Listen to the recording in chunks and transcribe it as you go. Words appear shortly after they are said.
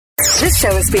This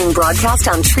show is being broadcast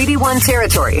on Treaty 1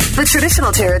 territory, the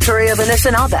traditional territory of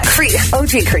Anishinaabe, Cree,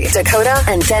 Oji Cree, Dakota,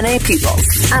 and Dene peoples,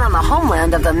 and on the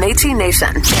homeland of the Métis Nation.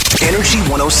 Energy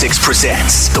 106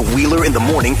 presents the Wheeler in the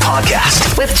Morning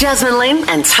podcast with Jasmine Lane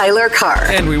and Tyler Carr.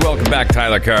 And we welcome back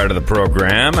Tyler Carr to the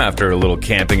program. After a little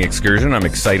camping excursion, I'm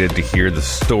excited to hear the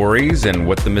stories and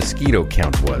what the mosquito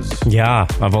count was. Yeah,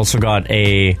 I've also got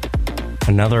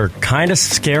another kind of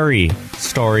scary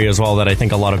story as well that I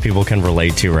think a lot of people can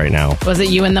relate to right now. Was it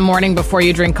you in the morning before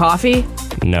you drink coffee?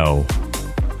 No.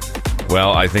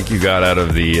 Well, I think you got out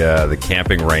of the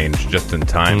camping range just in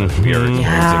time. As we are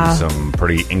experiencing some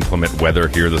pretty inclement weather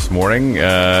here this morning.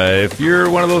 If you're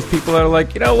one of those people that are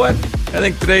like, you know what, I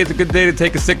think today is a good day to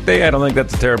take a sick day, I don't think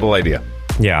that's a terrible idea.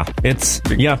 Yeah,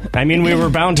 I mean, we were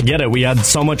bound to get it. We had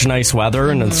so much nice weather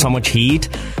and so much heat.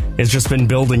 It's just been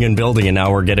building and building, and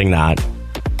now we're getting that.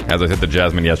 As I said to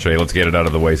Jasmine yesterday, let's get it out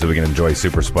of the way so we can enjoy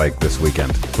Super Spike this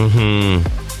weekend.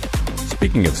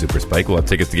 Speaking of Super Spike, we'll have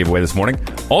tickets to give away this morning.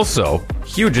 Also,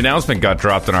 huge announcement got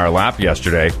dropped in our lap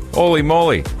yesterday. Holy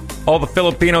moly. All the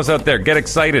Filipinos out there, get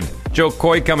excited. Joe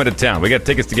Coy coming to town. We got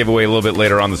tickets to give away a little bit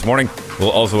later on this morning.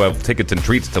 We'll also have tickets and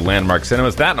treats to Landmark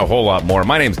Cinemas. That and a whole lot more.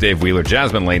 My name's Dave Wheeler,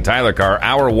 Jasmine Lane, Tyler Carr.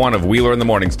 Hour 1 of Wheeler in the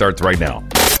Morning starts right now.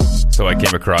 So I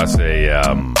came across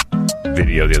a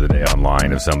video the other day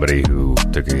online of somebody who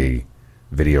took a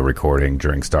video recording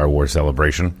during Star Wars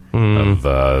Celebration of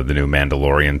the new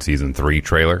Mandalorian Season 3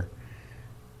 trailer.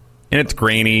 And it's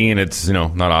grainy and it's,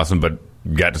 not awesome, but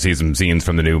got to see some scenes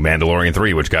from the new Mandalorian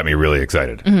 3, which got me really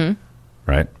excited.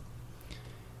 Right?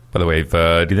 By the way,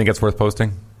 do you think it's worth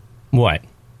posting? What?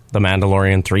 The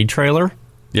Mandalorian 3 trailer?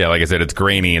 Yeah, like I said, it's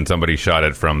grainy and somebody shot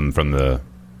it from the...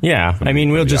 Yeah, I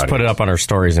mean, we'll just put it up on our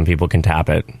stories and people can tap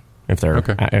it if they're...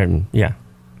 Okay. Yeah.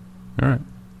 All right.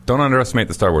 Don't underestimate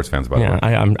the Star Wars fans, by the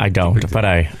way. I don't, but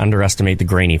I underestimate the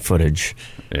grainy footage.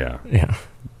 Yeah. Yeah.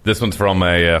 This one's for all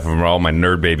my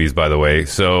nerd babies, by the way.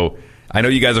 So I know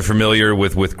you guys are familiar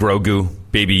with Grogu.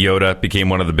 Baby Yoda became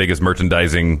one of the biggest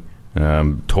merchandising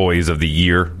toys of the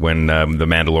year when the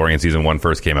Mandalorian Season 1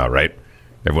 first came out, right?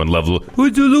 Everyone loved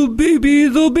who's the little baby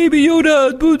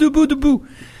Yoda? Boo, boo, boo, boo.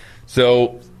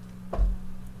 So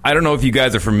I don't know if you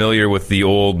guys are familiar with the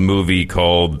old movie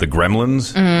called The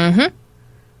Gremlins. Mm-hmm.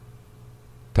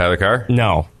 Tyler Carr?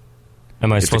 No.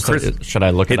 Am I supposed to? Should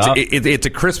I look it up? It's a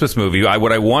Christmas movie.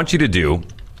 What I want you to do,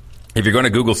 if you're going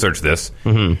to Google search this,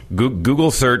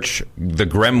 Google search The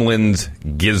Gremlins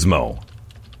Gizmo.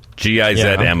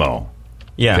 Gizmo.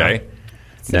 Yeah. Okay?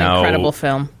 It's an incredible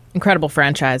film. Incredible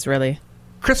franchise, really.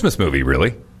 Christmas movie,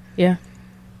 really. Yeah.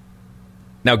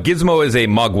 Now, Gizmo is a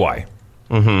mogwai.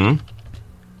 Mm-hmm.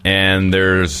 And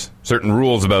there's certain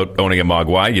rules about owning a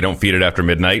mogwai. You don't feed it after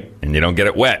midnight, and you don't get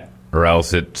it wet, or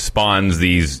else it spawns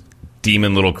these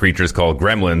demon little creatures called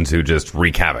gremlins who just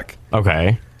wreak havoc.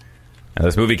 Okay. Now,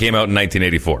 this movie came out in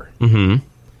 1984. Mm-hmm.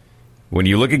 When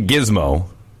you look at Gizmo,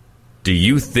 do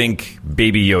you think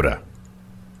Baby Yoda?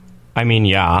 I mean,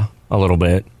 yeah, a little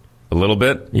bit. A little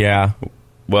bit? Yeah.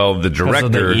 Well, the director...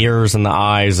 Because of the ears and the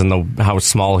eyes and how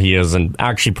small he is, and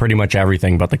actually pretty much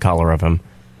everything but the color of him.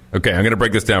 Okay, I'm going to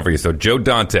break this down for you. So Joe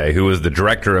Dante, who was the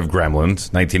director of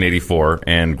Gremlins, 1984,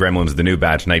 and Gremlins The New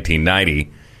Batch, 1990,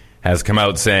 has come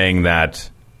out saying that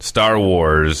Star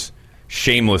Wars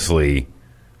shamelessly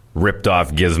ripped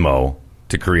off Gizmo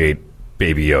to create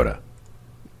Baby Yoda.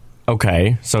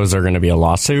 Okay, so is there going to be a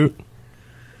lawsuit?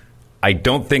 I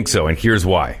don't think so, and here's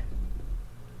why.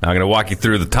 Now, I'm going to walk you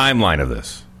through the timeline of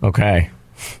this. Okay.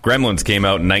 Gremlins came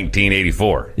out in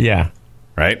 1984. Yeah.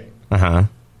 Right? Uh-huh.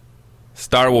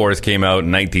 Star Wars came out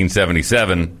in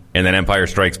 1977, and then Empire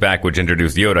Strikes Back, which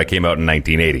introduced Yoda, came out in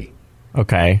 1980.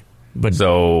 Okay. But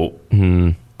so,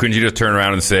 couldn't you just turn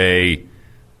around and say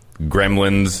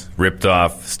Gremlins ripped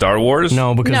off Star Wars?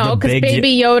 No, because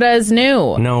Baby Yoda is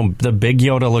new. No, the big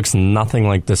Yoda looks nothing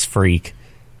like this freak.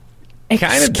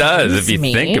 Kind of does, if you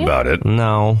think about it.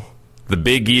 No. The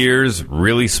big ears,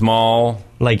 really small.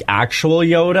 Like actual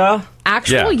Yoda?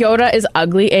 Actual Yoda is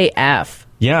ugly AF.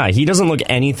 Yeah, he doesn't look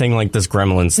anything like this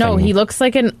Gremlins thing. No, he looks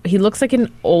like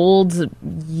an old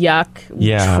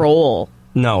yuck troll.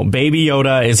 No, Baby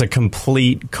Yoda is a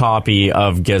complete copy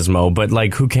of Gizmo, but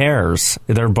like who cares?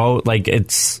 They're both like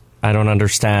it's I don't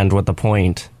understand what the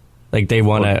point. Like they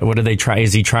want to what do they try?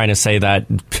 Is he trying to say that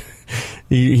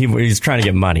he's trying to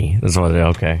get money? That's what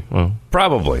okay. Well,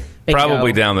 probably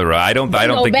down the road. I don't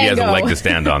think he has a leg to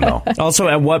stand on though. Also,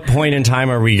 at what point in time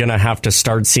are we going to have to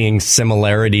start seeing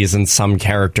similarities in some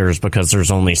characters because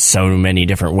there's only so many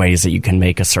different ways that you can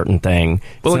make a certain thing?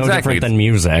 It's no different than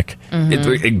music.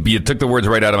 Mm-hmm. You took the words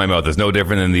right out of my mouth. It's no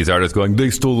different than these artists going, they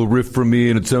stole a riff from me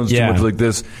and it sounds too much like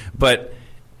this. But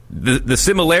the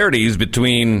similarities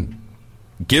between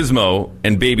Gizmo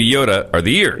and Baby Yoda are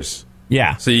the ears.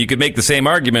 Yeah. So you could make the same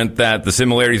argument that the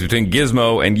similarities between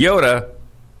Gizmo and Yoda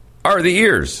are the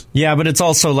ears. Yeah, but it's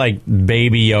also like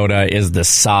Baby Yoda is the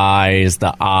size,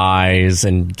 the eyes,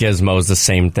 and Gizmo's the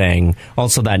same thing.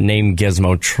 Also, that name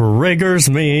Gizmo triggers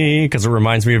me because it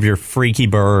reminds me of your freaky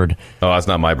bird. Oh, that's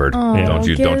not my bird. Oh, Don't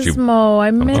you Gizmo, I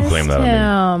missed claim that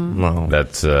on him. No.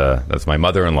 That's my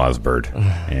mother-in-law's bird,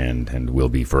 and will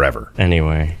be forever.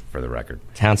 Anyway, for the record,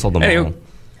 cancel them all.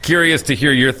 Curious to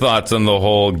hear your thoughts on the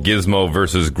whole Gizmo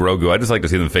versus Grogu. I just like to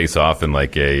see them face off in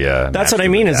like a. That's what I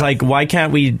mean. Is like, why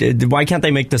can't they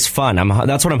make this fun?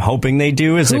 That's what I'm hoping they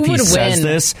do. Is Who if he would says win?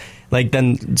 this, like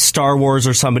then Star Wars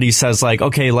or somebody says like,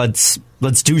 okay, let's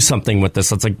do something with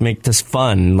this. Let's like make this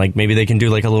fun. Like maybe they can do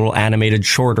like a little animated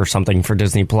short or something for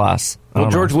Disney Plus.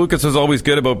 Well, George Lucas was always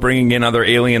good about bringing in other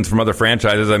aliens from other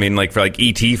franchises. I mean, like for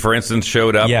E.T., for instance,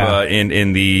 showed up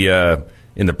in the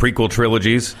prequel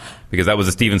trilogies. Because that was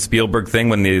a Steven Spielberg thing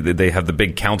when they have the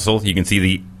big council. You can see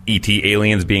the E.T.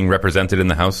 aliens being represented in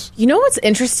the house. You know what's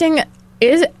interesting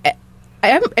is,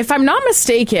 if I'm not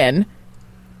mistaken,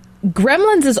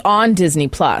 Gremlins is on Disney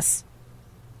Plus.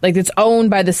 Like, it's owned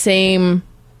by the same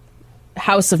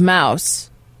House of Mouse.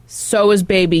 So is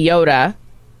Baby Yoda.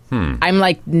 I'm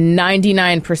like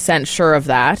 99% sure of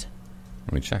that.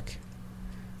 Let me check.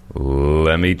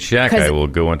 I will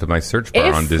go into my search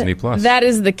bar on Disney Plus. That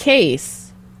is the case.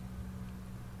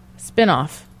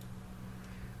 Spin-off.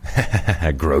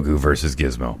 Grogu versus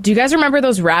Gizmo. Do you guys remember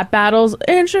those rap battles?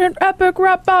 Ancient epic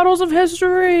rap battles of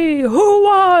history. Who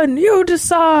won? You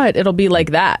decide. It'll be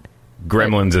like that.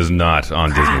 Gremlins is not on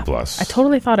Disney Plus. I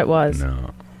totally thought it was.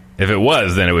 No. If it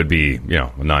was, then it would be,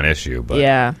 a non-issue. But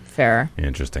yeah, fair.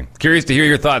 Interesting. Curious to hear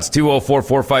your thoughts.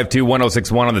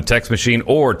 204-452-1061 on the text machine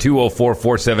or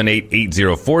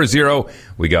 204-478-8040.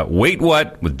 We got Wait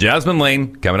What with Jasmine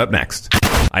Lane coming up next.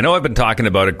 I know I've been talking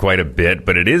about it quite a bit,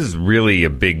 but it is really a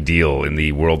big deal in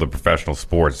the world of professional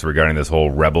sports regarding this whole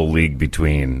Rebel League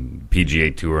between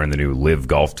PGA Tour and the new LIV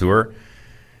Golf Tour.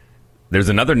 There's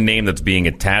another name that's being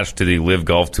attached to the LIV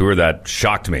Golf Tour that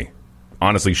shocked me.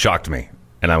 Honestly shocked me.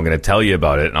 And I'm going to tell you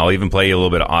about it, and I'll even play you a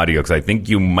little bit of audio because I think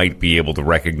you might be able to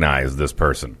recognize this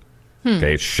person.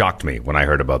 Okay, it shocked me when I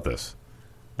heard about this.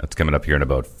 That's coming up here in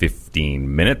about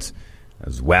 15 minutes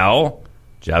as well.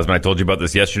 Jasmine, I told you about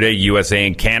this yesterday. USA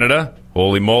and Canada,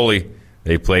 holy moly,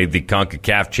 they played the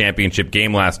CONCACAF championship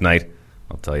game last night.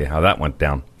 I'll tell you how that went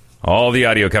down. All the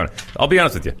audio coming. I'll be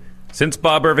honest with you. Since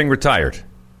Bob Irving retired,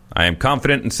 I am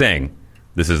confident in saying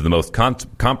this is the most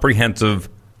comprehensive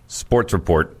sports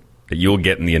report that you'll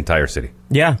get in the entire city.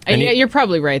 Yeah. You're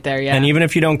probably right there, yeah. And even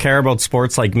if you don't care about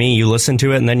sports like me, you listen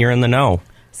to it and then you're in the know.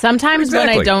 Sometimes when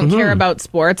I don't care about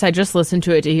sports, I just listen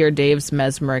to it to hear Dave's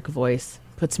mesmeric voice.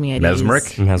 Puts me at ease.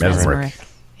 Mesmeric?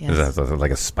 Yes. Is that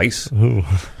like a spice? In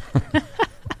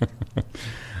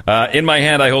my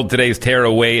hand, I hold today's Tear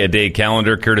Away a Day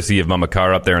calendar, courtesy of Mama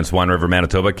Car up there in Swan River,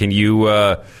 Manitoba. Can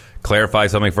you clarify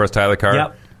something for us, Tyler Carr?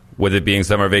 Yep. With it being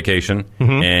summer vacation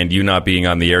and you not being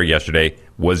on the air yesterday,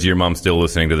 was your mom still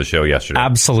listening to the show yesterday?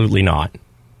 Absolutely not.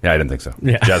 Yeah, I didn't think so.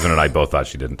 Yeah. Jasmine and I both thought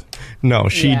she didn't. No,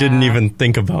 she didn't even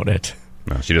think about it.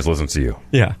 No, she just listens to you.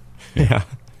 Yeah.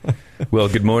 Well,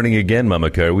 good morning again,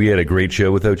 Mama Car. We had a great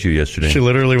show without you yesterday. She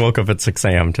literally woke up at 6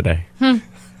 a.m. today.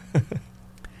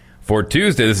 For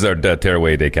Tuesday, this is our Tear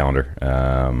Away Day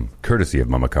calendar, courtesy of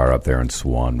Mama Car up there in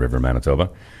Swan River, Manitoba.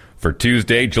 For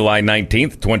Tuesday, July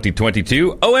 19th,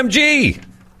 2022, OMG!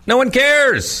 No one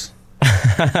cares!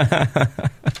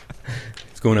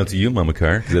 It's going out to you, Mama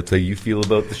Car, because that's how you feel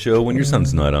about the show when your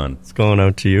son's not on. It's going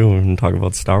out to you and talk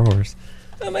about Star Wars.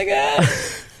 Oh, my God.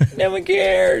 No one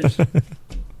cares.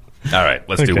 All right,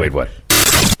 let's do Wait What.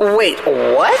 Wait,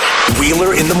 what?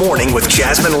 Wheeler in the Morning with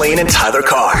Jasmine Lane and Tyler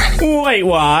Carr. Wait,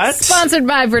 what? Sponsored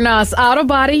by Vernos Auto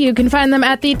Body. You can find them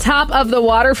at the top of the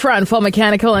waterfront. Full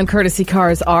mechanical and courtesy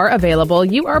cars are available.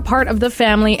 You are part of the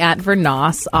family at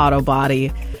Vernos Auto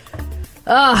Body.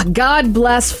 God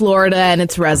bless Florida and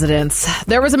its residents.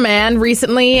 There was a man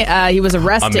recently, he was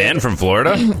arrested. A man from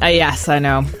Florida? Yes, I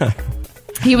know.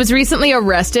 He was recently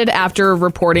arrested after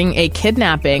reporting a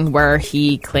kidnapping where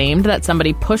he claimed that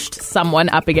somebody pushed someone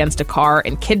up against a car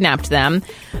and kidnapped them.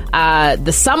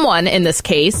 The someone in this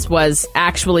case was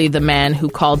actually the man who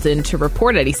called in to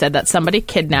report it. He said that somebody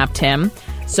kidnapped him.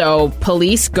 So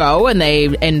police go and they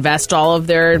invest all of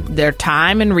their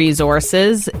time and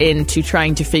resources into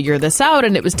trying to figure this out.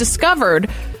 And it was discovered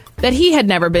that he had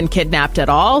never been kidnapped at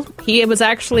all. He was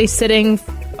actually sitting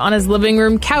on his living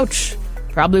room couch,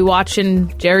 probably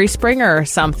watching Jerry Springer or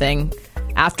something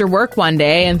after work one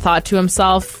day, and thought to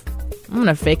himself, I'm going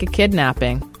to fake a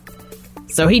kidnapping.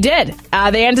 So he did.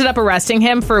 They ended up arresting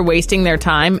him for wasting their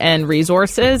time and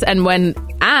resources. And when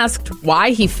asked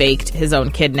why he faked his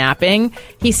own kidnapping,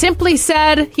 he simply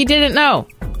said he didn't know.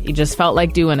 He just felt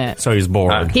like doing it. So he's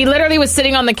bored. He literally was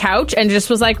sitting on the couch and just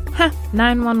was like,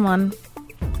 911.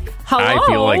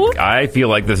 Hello? I feel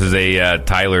like this is a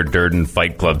Tyler Durden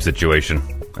Fight Club situation.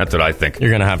 That's what I think. You're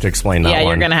going to have to explain that one. Yeah,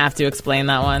 you're going to have to explain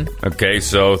that one. Okay,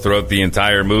 so throughout the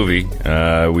entire movie,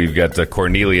 we've got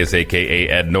Cornelius, a.k.a.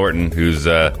 Ed Norton, who's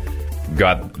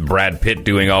got Brad Pitt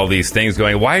doing all these things,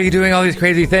 going, why are you doing all these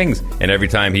crazy things? And every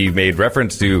time he made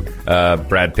reference to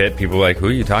Brad Pitt, people were like, who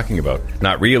are you talking about?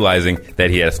 Not realizing that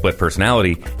he had a split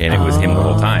personality, and it was him the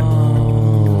whole time.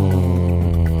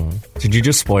 Did you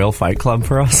just spoil Fight Club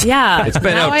for us? Yeah. It's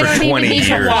been out for 20 years. I don't even need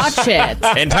to watch it.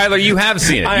 And Tyler, you have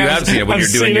seen it. You have seen it when you're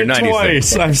doing your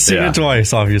 90s thing. I've seen it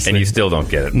twice, obviously. And you still don't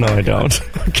get it. No, I don't.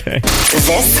 Okay.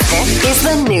 This is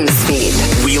the news feed.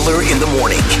 Wheeler in the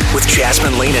Morning with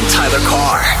Jasmine Lane and Tyler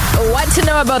Carr. What to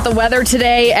know about the weather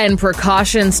today and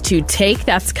precautions to take,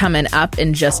 that's coming up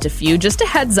in just a few. Just a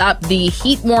heads up, the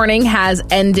heat warning has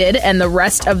ended and the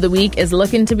rest of the week is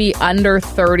looking to be under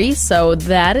 30, so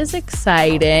that is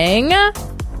exciting.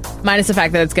 Minus the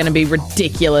fact that it's going to be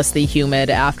ridiculously humid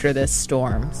after this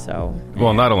storm. So,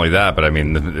 well, not only that, but I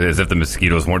mean, as if the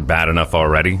mosquitoes weren't bad enough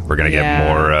already. We're going to get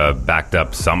more backed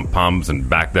up sump pumps and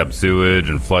backed up sewage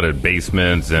and flooded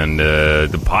basements and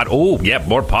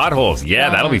more potholes. Yeah,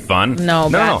 that'll be fun. No,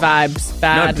 bad vibes.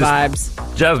 Bad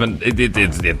vibes. Jasmine,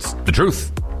 it's the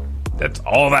truth. That's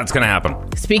all that's going to happen.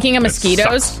 Speaking of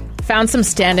mosquitoes, found some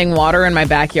standing water in my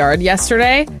backyard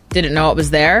yesterday. Didn't know it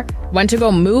was there. Went to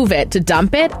go move it, to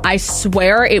dump it. I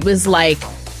swear it was like,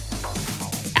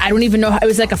 I don't even know. It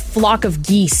was like a flock of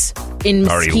geese in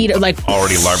mosquito.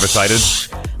 Already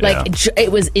larvicided?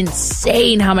 It was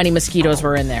insane how many mosquitoes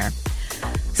were in there.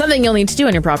 Something you'll need to do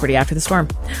on your property after the storm.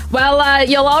 Well,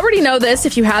 you'll already know this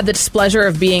if you had the displeasure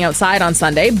of being outside on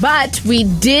Sunday, but we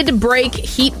did break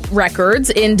heat records.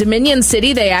 In Dominion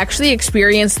City, they actually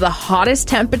experienced the hottest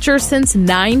temperature since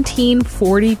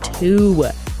 1942.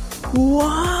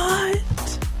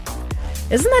 What?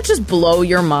 Doesn't that just blow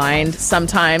your mind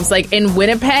sometimes? Like in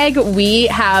Winnipeg, we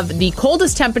have the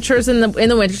coldest temperatures in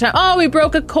the wintertime. Oh, we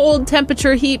broke a cold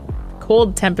temperature heat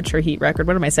record.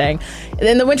 What am I saying? And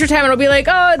in the wintertime, it'll be like,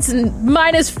 oh, it's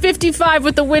minus 55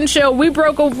 with the wind chill. We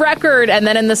broke a record. And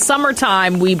then in the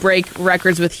summertime, we break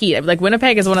records with heat. Like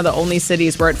Winnipeg is one of the only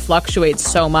cities where it fluctuates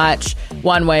so much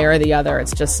one way or the other.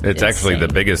 It's insane. Actually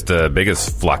the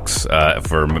biggest flux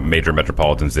for major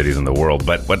metropolitan cities in the world.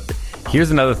 But here's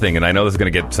another thing, and I know this is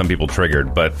going to get some people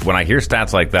triggered, but when I hear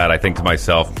stats like that, I think to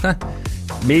myself,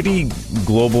 maybe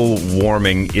global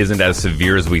warming isn't as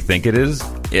severe as we think it is.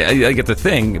 I get the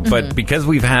thing, but because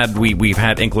we've had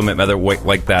inclement weather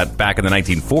like that back in the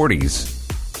 1940s,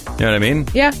 you know what I mean?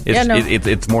 Yeah.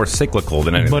 It's more cyclical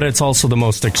than anything. But it's also the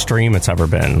most extreme it's ever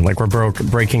been. Like, we're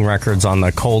breaking records on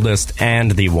the coldest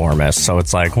and the warmest. So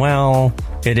it's like, well,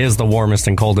 it is the warmest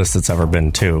and coldest it's ever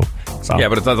been, too. So. Yeah,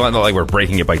 but it's not like we're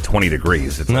breaking it by 20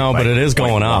 degrees. It's no, but it is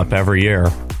going up every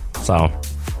year. So...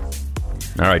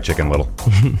 All right, Chicken Little.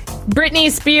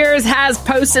 Britney Spears has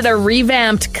posted a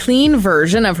revamped, clean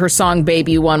version of her song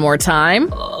Baby One More Time.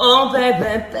 Oh,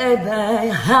 baby, baby,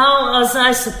 how was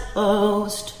I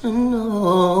supposed to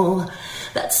know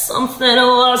that something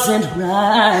wasn't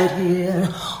right here?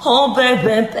 Oh,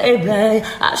 baby, baby,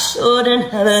 I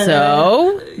shouldn't have.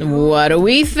 So, what do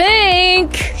we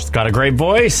think? She's got a great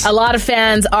voice. A lot of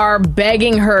fans are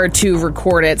begging her to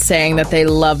record it, saying that they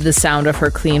love the sound of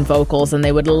her clean vocals and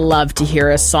they would love to hear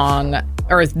a song,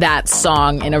 or that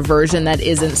song, in a version that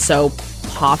isn't so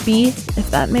poppy,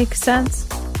 if that makes sense.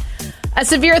 A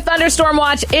severe thunderstorm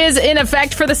watch is in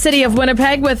effect for the city of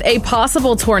Winnipeg, with a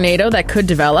possible tornado that could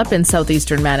develop in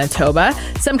southeastern Manitoba.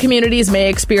 Some communities may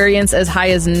experience as high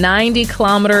as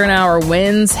 90-kilometer-an-hour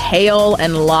winds, hail,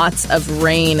 and lots of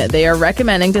rain. They are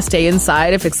recommending to stay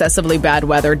inside if excessively bad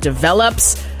weather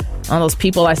develops. All those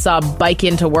people I saw bike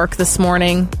into work this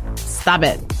morning, stop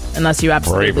it. Unless you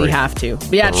absolutely have to.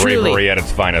 Yeah, truly. Bravery at its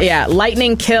finest. Yeah,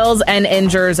 lightning kills and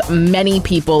injures many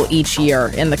people each year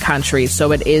in the country,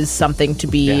 so it is something to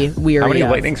be weary of. How many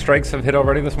lightning strikes have hit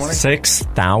already this morning?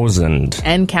 6,000.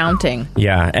 And counting.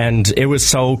 Yeah, and it was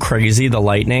so crazy, the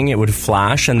lightning. It would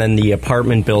flash, and then the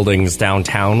apartment buildings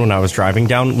downtown, when I was driving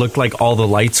down, looked like all the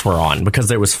lights were on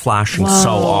because it was flashing so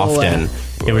often.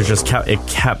 It was just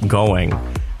kept going.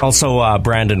 Also,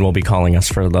 Brandon will be calling us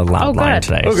for the loud line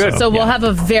today. Oh, good. So we'll have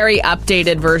a very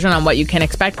updated version on what you can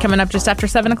expect coming up just after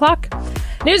 7 o'clock.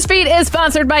 Newsfeed is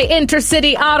sponsored by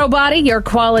Intercity Auto Body, your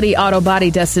quality auto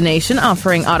body destination,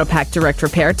 offering Autopack Direct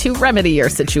Repair to remedy your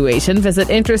situation. Visit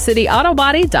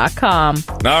intercityautobody.com.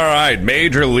 All right,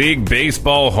 Major League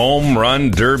Baseball home run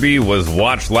derby was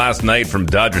watched last night from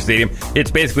Dodger Stadium.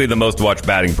 It's basically the most watched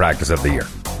batting practice of the year.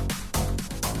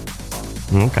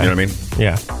 Okay. You know what I mean?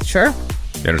 Yeah. Sure.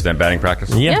 You understand batting practice?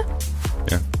 Yeah.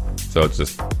 Yeah. So it's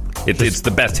just... It's the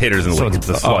best hitters in the league. It's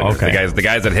the sluggers. okay. The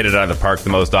guys that hit it out of the park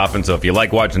the most often. So if you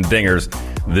like watching dingers,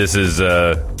 this is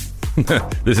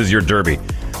this is your derby.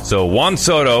 So Juan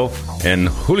Soto and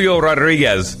Julio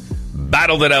Rodriguez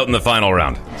battled it out in the final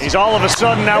round. He's all of a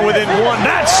sudden now within one.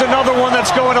 That's another one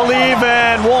that's going to leave,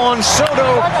 and Juan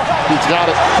Soto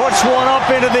puts one up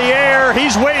into the air.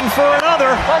 He's waiting for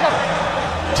another.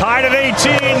 Tied at 18.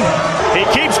 He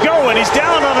keeps going. He's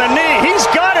down on a knee. He's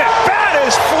got it. Bat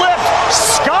is flipped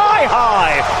sky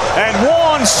high. And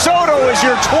Juan Soto is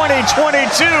your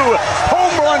 2022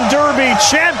 Home Run Derby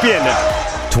champion.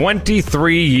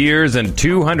 23 years and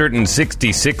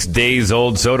 266 days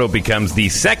old, Soto becomes the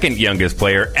second youngest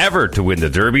player ever to win the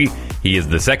Derby. He is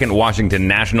the second Washington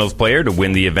Nationals player to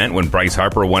win the event when Bryce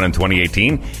Harper won in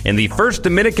 2018, and the first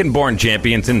Dominican-born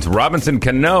champion since Robinson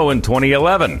Cano in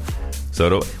 2011.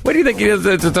 Soto, what do you think he is?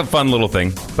 It's a fun little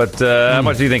thing, but how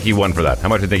much do you think he won for that? How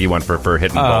much do you think he won for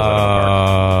hitting balls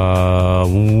out of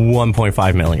the park?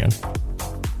 $1.5 million.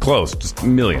 Close, just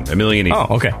 $1 million each.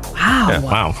 Oh, okay. Wow. Yeah.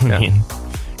 Wow. Yeah. I mean,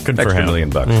 good for Extra him. $1 million.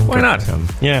 Why Good not? for him.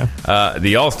 Yeah.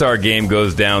 The All-Star game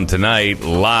goes down tonight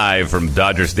live from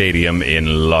Dodger Stadium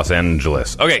in Los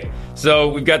Angeles. Okay, so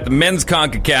we've got the men's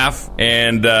CONCACAF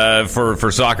and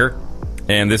for soccer.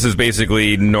 And this is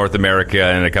basically North America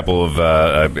and a couple of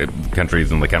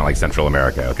countries in kind of like Central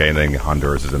America, okay? And then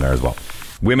Honduras is in there as well.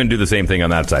 Women do the same thing on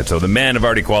that side. So the men have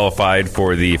already qualified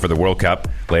for the World Cup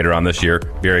later on this year.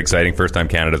 Very exciting. First time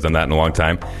Canada's done that in a long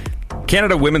time.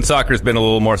 Canada women's soccer has been a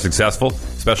little more successful,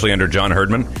 especially under John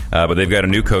Herdman. But they've got a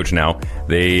new coach now.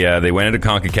 They went into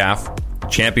CONCACAF.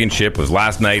 Championship was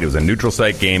last night. It was a neutral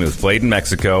site game. It was played in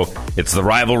Mexico. It's the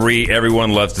rivalry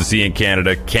everyone loves to see in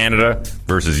Canada. Canada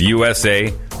versus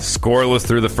USA. Scoreless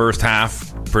through the first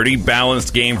half. Pretty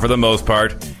balanced game for the most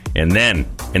part. And then,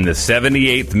 in the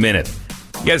 78th minute,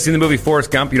 you guys seen the movie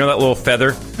Forrest Gump? You know that little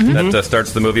feather that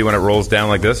starts the movie when it rolls down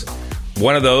like this?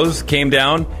 One of those came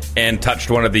down and touched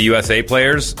one of the USA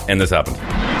players, and this happened.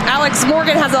 Alex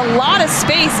Morgan has a lot of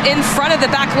space in front of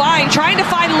the back line, trying to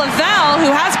find Lavelle,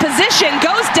 who has position,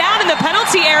 goes down in the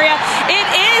penalty area. It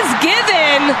is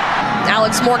given.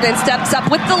 Alex Morgan steps up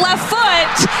with the left foot.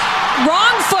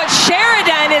 Wrong foot,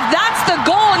 Sheridan, and that's the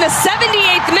goal in the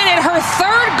 78th minute, her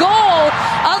third goal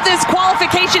of this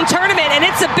qualification tournament, and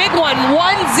it's a big one,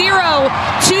 1-0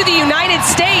 to the United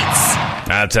States.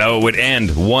 That's how it would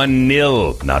end.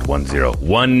 1-0, not 1-0.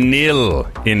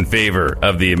 1-0 in favor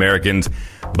of the Americans.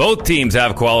 Both teams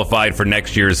have qualified for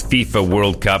next year's FIFA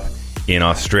World Cup in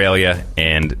Australia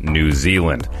and New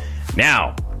Zealand.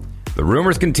 Now, the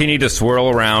rumors continue to swirl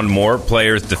around more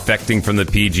players defecting from the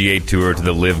PGA Tour to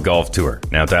the LIV Golf Tour.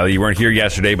 Now, Tyler, you weren't here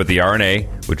yesterday, but the R&A,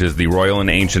 which is the Royal and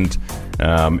Ancient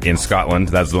in Scotland,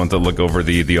 that's the ones that look over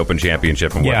the Open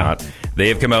Championship and whatnot, they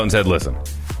have come out and said, listen,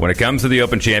 when it comes to the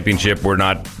Open Championship, we're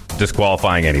not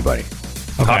disqualifying anybody.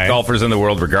 Top golfers in the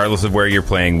world, regardless of where you're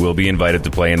playing, will be invited to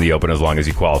play in the Open as long as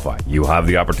you qualify. You have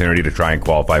the opportunity to try and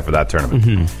qualify for that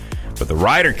tournament. But the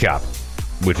Ryder Cup,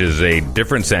 which is a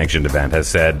different sanctioned event, has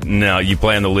said, no, you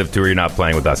play on the LIV Tour, you're not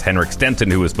playing with us. Henrik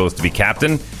Stenson, who was supposed to be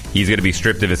captain, he's going to be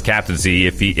stripped of his captaincy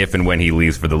if and when he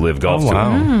leaves for the LIV Golf Tour.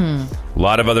 A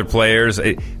lot of other players.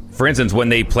 For instance, when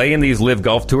they play in these LIV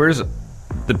Golf Tours,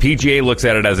 the PGA looks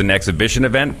at it as an exhibition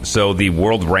event, so the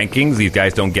world rankings, these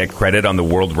guys don't get credit on the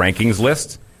world rankings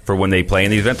list for when they play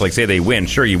in these events. Like, say they win,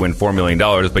 sure, you win $4 million,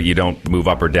 but you don't move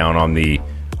up or down on the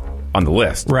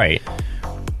list. Right.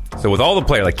 So with all the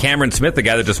players, like Cameron Smith, the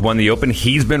guy that just won the Open,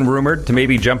 he's been rumored to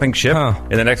maybe jumping ship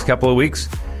in the next couple of weeks.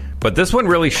 But this one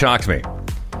really shocked me.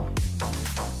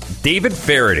 David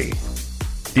Feherty.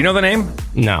 Do you know the name?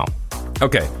 No.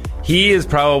 Okay. He is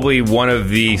probably one of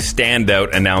the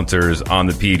standout announcers on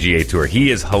the PGA Tour. He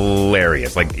is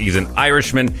hilarious. Like, he's an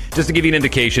Irishman. Just to give you an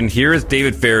indication, here is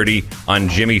David Feherty on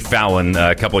Jimmy Fallon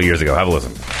a couple of years ago. Have a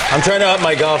listen. I'm trying to up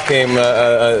my golf game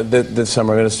this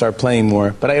summer. I'm going to start playing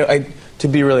more. But I, to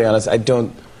be really honest, I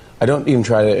don't even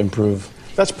try to improve.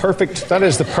 That's perfect. That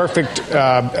is the perfect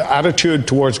attitude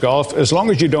towards golf. As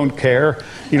long as you don't care,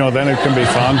 then it can be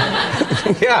fun.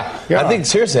 Yeah. I think,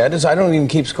 seriously, I don't even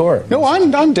keep score. No,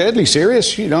 I'm deadly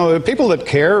serious. The people that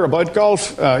care about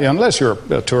golf, unless you're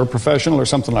a tour professional or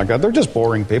something like that, they're just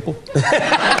boring people.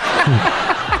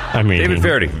 I mean, David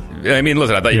Feherty. I mean,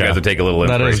 listen, I thought you guys would take a little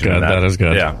inspiration. That is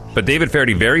good. Yeah, but David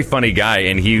Feherty, very funny guy,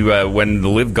 and he when the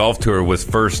Live Golf Tour was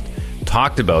first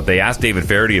talked about, they asked David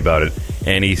Feherty about it,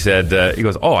 and he said, he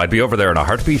goes, "Oh, I'd be over there in a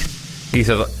heartbeat." He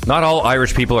says, "Not all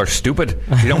Irish people are stupid.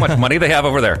 You know how much money they have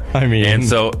over there." I mean, and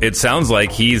so it sounds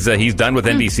like he's done with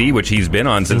NBC, which he's been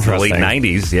on since the late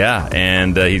 '90s. Yeah,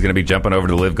 and he's going to be jumping over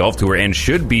to the Live Golf Tour and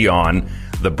should be on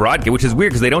the broadcast, which is weird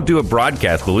because they don't do a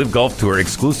broadcast. The Live Golf Tour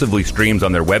exclusively streams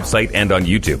on their website and on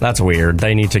YouTube. That's weird.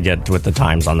 They need to get with the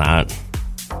times on that.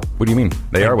 What do you mean?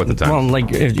 They are with the times. Well,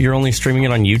 like if you're only streaming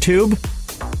it on YouTube.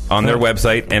 On their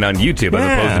website and on YouTube,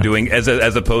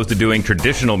 as opposed to doing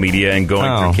traditional media and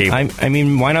going through cable. I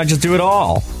mean, why not just do it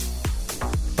all?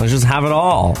 Let's just have it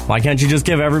all. Why can't you just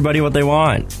give everybody what they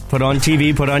want? Put it on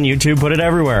TV, put it on YouTube, put it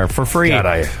everywhere for free. God,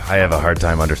 I have a hard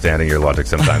time understanding your logic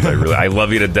sometimes. I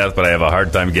love you to death, but I have a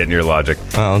hard time getting your logic.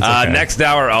 Oh, it's okay. Next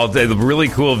hour, I'll do a really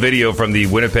cool video from the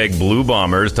Winnipeg Blue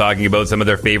Bombers talking about some of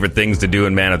their favorite things to do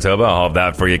in Manitoba. I'll have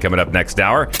that for you coming up next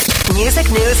hour. Music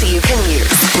news you can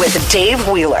use with Dave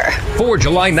Wheeler. For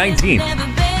July 19th,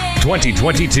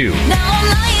 2022. Now I'm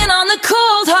lying on the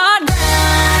cold hard ground.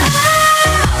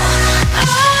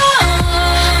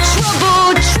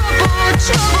 Trouble.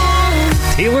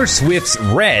 Taylor Swift's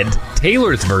Red,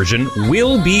 Taylor's version,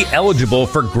 will be eligible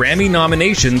for Grammy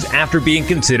nominations after being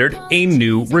considered a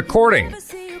new recording.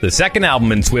 The second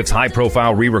album in Swift's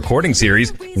high-profile re-recording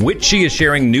series, which she is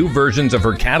sharing new versions of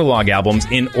her catalog albums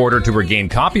in order to regain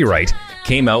copyright,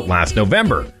 came out last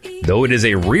November. Though it is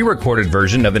a re-recorded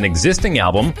version of an existing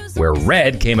album, where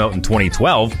Red came out in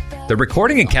 2012, the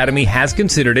Recording Academy has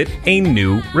considered it a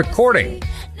new recording.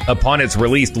 Upon its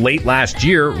release late last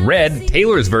year, Red,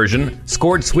 Taylor's version,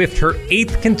 scored Swift her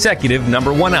 8th consecutive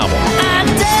 #1 album.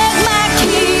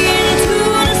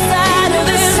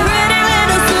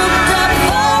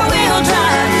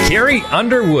 Carrie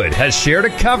Underwood has shared a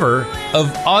cover of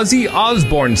Ozzy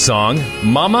Osbourne's song,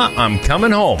 Mama, I'm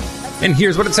Coming Home. And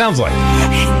here's what it sounds like.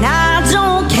 And I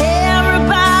don't care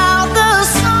about the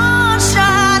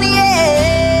sunshine,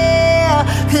 yeah,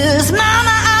 'cause mama,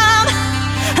 I'm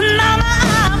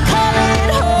coming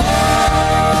home.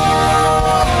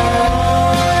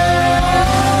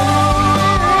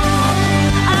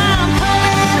 I'm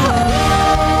coming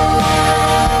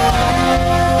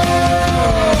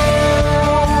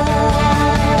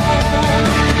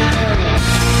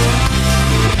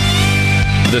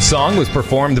The song was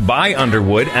performed by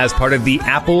Underwood as part of the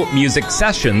Apple Music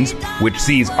Sessions, which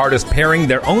sees artists pairing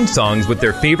their own songs with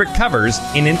their favorite covers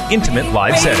in an intimate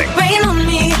live setting. Rain on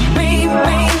me, rain,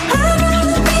 rain.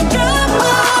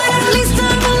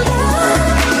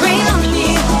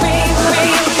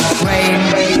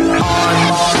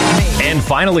 And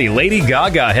finally, Lady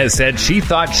Gaga has said she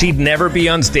thought she'd never be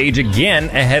on stage again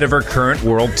ahead of her current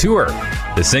world tour.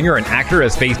 The singer and actor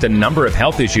has faced a number of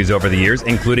health issues over the years,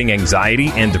 including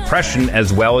anxiety and depression,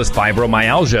 as well as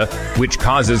fibromyalgia, which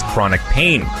causes chronic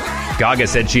pain. Gaga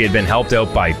said she had been helped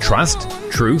out by trust,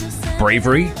 truth,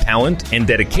 bravery, talent, and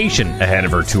dedication ahead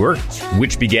of her tour,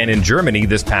 which began in Germany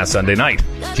this past Sunday night.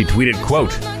 She tweeted,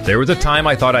 quote, "There was a time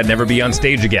I thought I'd never be on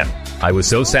stage again. I was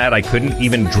so sad I couldn't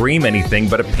even dream anything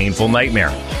but a painful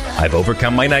nightmare. I've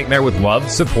overcome my nightmare with love,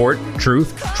 support,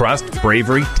 truth, trust,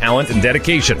 bravery, talent, and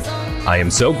dedication. I am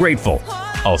so grateful.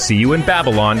 I'll see you in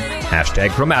Babylon.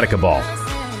 #Chromatica Ball."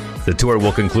 The tour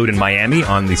will conclude in Miami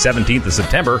on the 17th of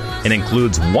September and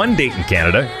includes one date in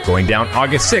Canada, going down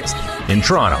August 6th in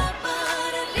Toronto.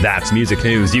 That's music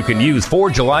news you can use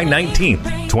for July 19th,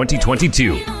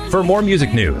 2022. For more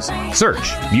music news,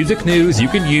 search music news you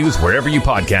can use wherever you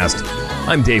podcast.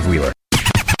 I'm Dave Wheeler.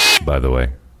 By the way.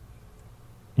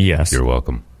 Yes. You're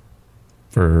welcome.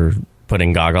 For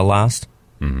putting Gaga last?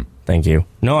 Mm-hmm. Thank you.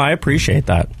 No, I appreciate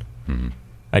that. Mm-hmm.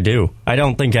 I do. I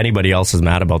don't think anybody else is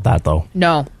mad about that, though.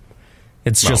 No.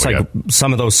 It's just like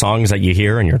some of those songs that you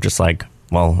hear and you're just like,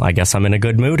 well, I guess I'm in a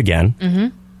good mood again. Mm-hmm.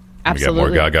 Absolutely.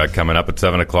 We got more Gaga coming up at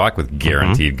 7 o'clock with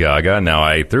Guaranteed Gaga. Now,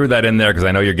 I threw that in there because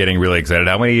I know you're getting really excited.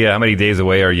 How many days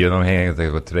away are you?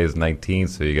 Today's 19th,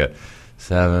 so you got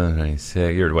 7,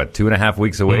 26. You're, 2.5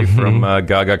 weeks away from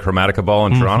Gaga Chromatica Ball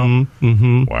in Toronto?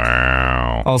 Mm-hmm.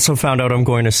 Wow. Also found out I'm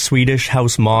going to Swedish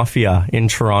House Mafia in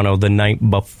Toronto the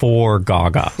night before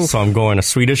Gaga. So I'm going to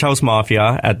Swedish House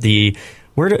Mafia at the...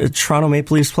 Where did Toronto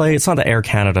Maple Leafs play? It's not the Air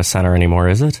Canada Centre anymore,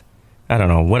 is it? I don't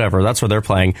know, whatever. That's where they're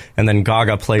playing. And then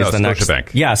Gaga plays the next...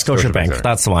 Scotiabank. Yeah, Scotiabank.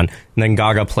 That's the one. And then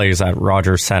Gaga plays at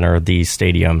Rogers Centre, the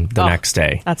stadium, the next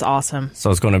day. That's awesome. So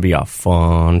it's going to be a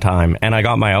fun time. And I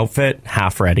got my outfit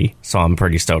half ready, so I'm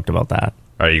pretty stoked about that.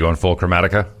 Are you going full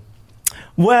Chromatica?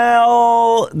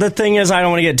 Well, the thing is, I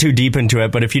don't want to get too deep into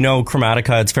it, but if you know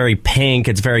Chromatica, it's very pink,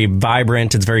 it's very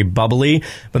vibrant, it's very bubbly.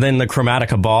 But then the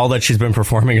Chromatica ball that she's been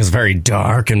performing is very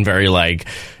dark and very, like,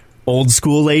 old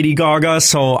school Lady Gaga.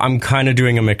 So I'm kind of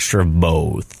doing a mixture of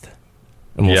both.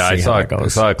 And we'll see how it goes. I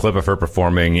saw a clip of her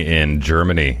performing in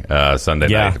Germany Sunday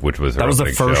night, which was her that was the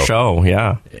first show.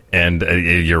 Yeah. And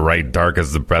you're right, dark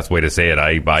is the best way to say it.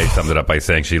 I summed it up by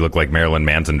saying she looked like Marilyn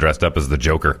Manson dressed up as the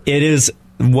Joker. It is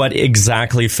what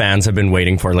exactly fans have been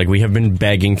waiting for. Like, we have been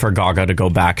begging for Gaga to go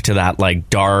back to that, like,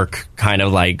 dark, kind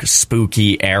of, like,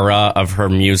 spooky era of her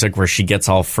music where she gets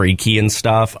all freaky and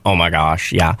stuff. Oh, my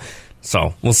gosh, yeah.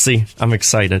 So, we'll see. I'm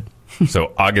excited.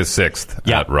 So August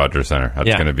 6th at Rogers Center. That's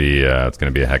going to be it's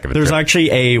going to be a heck of a There's trip.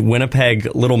 actually a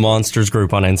Winnipeg Little Monsters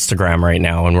group on Instagram right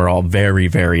now, and we're all very,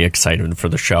 very excited for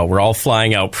the show. We're all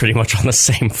flying out pretty much on the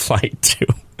same flight, too.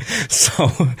 So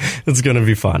it's going to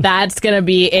be fun. That's going to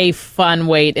be a fun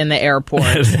wait in the airport.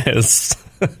 It is.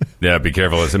 Yeah, be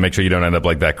careful. So make sure you don't end up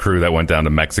like that crew that went down to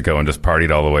Mexico and just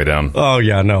partied all the way down. Oh,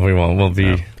 yeah. No, we won't. We'll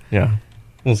be,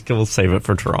 We'll save it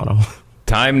for Toronto.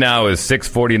 Time now is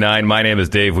 6:49. My name is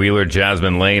Dave Wheeler,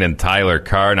 Jasmine Lane, and Tyler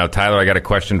Carr. Now, Tyler, I got a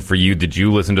question for you. Did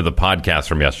you listen to the podcast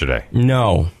from yesterday?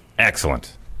 No.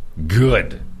 Excellent. Good.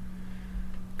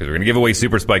 Because we're going to give away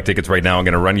Super Spike tickets right now. I'm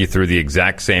going to run you through the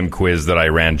exact same quiz that I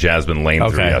ran Jasmine Lane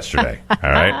through yesterday. All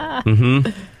right? Mm-hmm.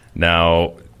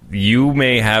 Now, you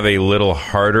may have a little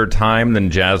harder time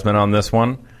than Jasmine on this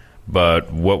one,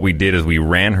 but what we did is we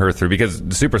ran her through, because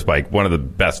Super Spike, one of the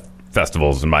best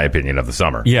festivals, in my opinion, of the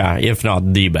summer. Yeah, if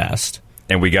not the best.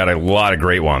 And we got a lot of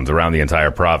great ones around the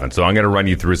entire province. So I'm going to run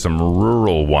you through some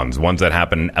rural ones that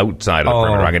happen outside of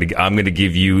the perimeter. I'm going to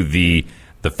give you the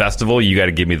festival. You got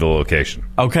to give me the location.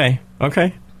 Okay. All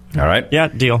right? Yeah,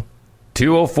 deal.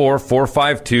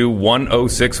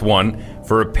 204-452-1061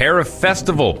 for a pair of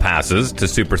festival passes to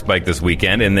Super Spike this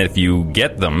weekend. And if you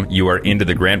get them, you are into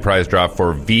the grand prize draw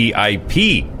for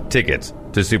VIP tickets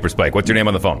to Super Spike. What's your name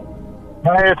on the phone?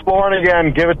 Hey, it's Lauren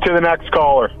again. Give it to the next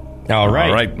caller. All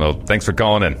right. Well, thanks for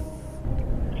calling in.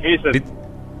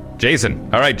 Jason.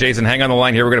 All right, Jason, hang on the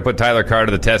line here. We're going to put Tyler Carr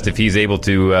to the test if he's able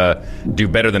to do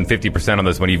better than 50% on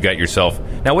this one. You've got yourself.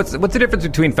 Now, what's the difference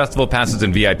between festival passes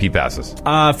and VIP passes?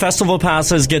 Festival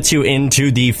passes gets you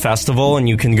into the festival, and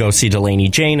you can go see Delaney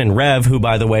Jane and Rev, who,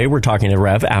 by the way, we're talking to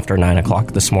Rev after 9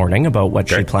 o'clock this morning about what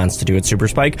she plans to do at Super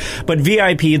Spike. But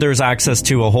VIP, there's access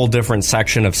to a whole different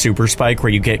section of Super Spike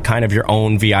where you get kind of your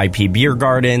own VIP beer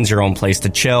gardens, your own place to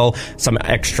chill, some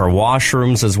extra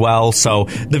washrooms as well. So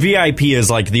the VIP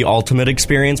is like the ultimate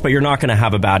experience, but you're not going to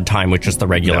have a bad time with just the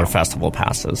regular festival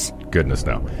passes. Goodness,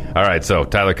 no. All right, so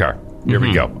Tyler Carr, here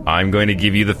we go. I'm going to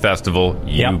give you the festival.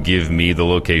 You give me the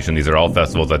location. These are all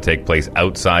festivals that take place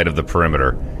outside of the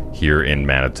perimeter here in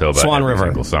Manitoba. Swan River.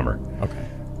 Single summer. Okay.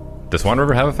 Does Swan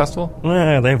River have a festival? They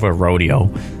have a rodeo.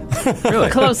 Really?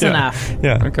 Close enough.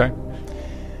 Yeah. Okay.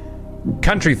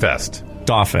 Country Fest.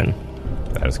 Dauphin.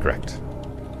 That is correct.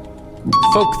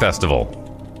 Folk Festival.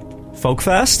 Folk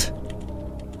Fest?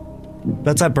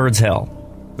 That's at Birds Hill.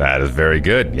 That is very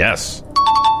good. Yes.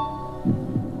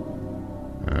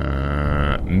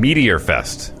 Meteor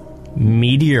Fest.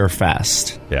 Meteor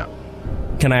Fest. Yeah.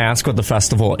 Can I ask what the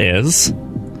festival is?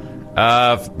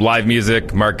 Live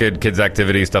music, market, kids'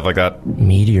 activities, stuff like that.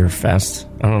 Meteor Fest.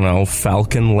 I don't know.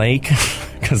 Falcon Lake?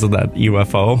 Because of that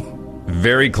UFO?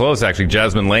 Very close, actually.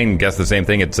 Jasmine Lane guessed the same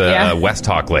thing. It's West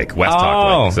Hawk Lake. West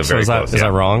Hawk Lake. So very close. Is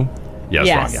that wrong? Yes,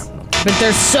 yes. Wrong, yeah. But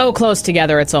they're so close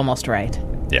together, it's almost right.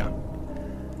 Yeah.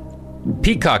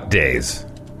 Peacock Days.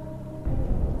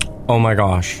 Oh my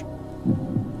gosh.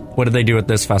 What did they do at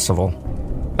this festival?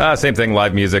 Same thing.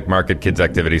 Live music, market, kids'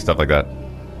 activities, stuff like that.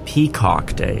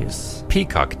 Peacock Days.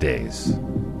 Peacock Days.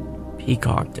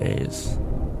 Peacock Days.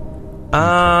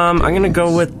 I'm going to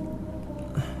go with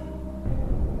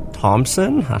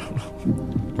Thompson? I don't know.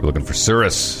 We're looking for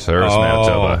Souris,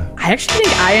 Manitoba. I actually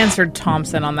think I answered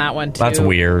Thompson on that one, too. That's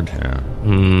weird. Yeah.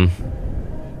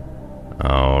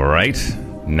 All right.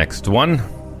 Next one.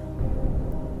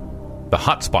 The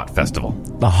Hotspot Festival.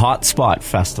 The Hotspot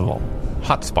Festival.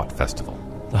 Hotspot Festival.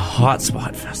 The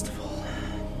Hotspot Festival.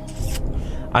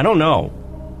 I don't know.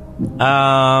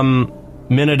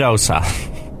 Minnedosa.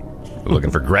 We're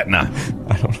looking for Gretna.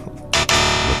 I don't know.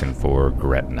 Looking for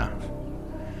Gretna.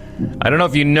 I don't know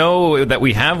if you know that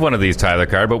we have one of these, Tyler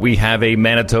Carr, but we have a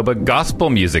Manitoba Gospel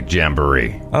Music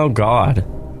Jamboree. Oh, God.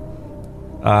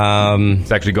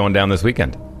 It's actually going down this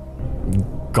weekend.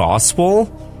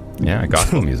 Gospel? Yeah,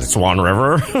 gospel music. Swan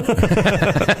River?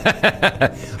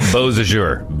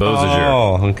 Beausejour.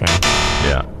 Oh, okay.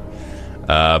 Yeah.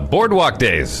 Boardwalk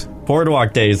Days.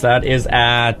 Boardwalk Days. That is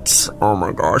at... Oh,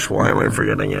 my gosh. Why am I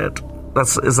forgetting it?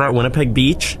 Is that Winnipeg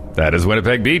Beach? That is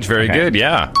Winnipeg Beach. Very good,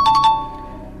 yeah.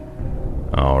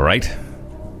 All right.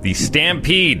 The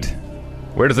Stampede.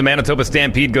 Where does the Manitoba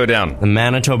Stampede go down? The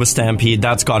Manitoba Stampede,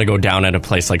 that's got to go down at a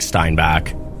place like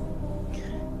Steinbach.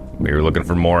 We were looking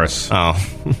for Morris. Oh.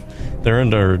 They're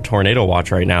under tornado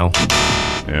watch right now.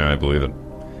 Yeah, I believe it.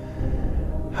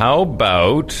 How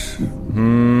about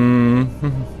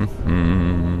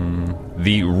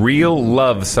the Real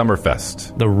Love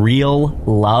Summerfest? The Real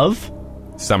Love?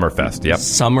 Summerfest, yep.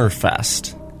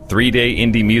 Summerfest. 3-day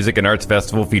indie music and arts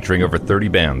festival featuring over 30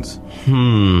 bands.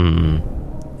 Flin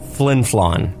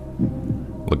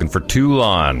Flon. Looking for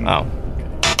Toulon. Oh.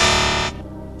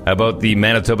 How about the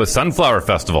Manitoba Sunflower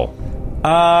Festival?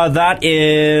 That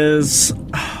is...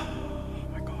 Oh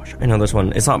my gosh, I know this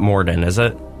one. It's not Morden, is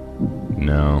it?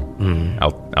 No.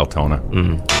 Altona.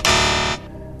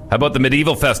 How about the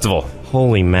Medieval Festival?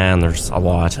 Holy man, there's a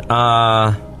lot.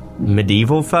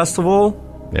 Medieval Festival?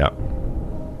 Yeah.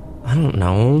 I don't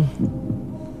know.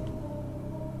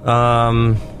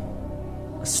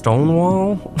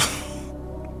 Stonewall?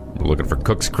 We're looking for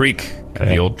Cooks Creek at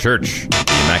the old church,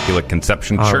 the Immaculate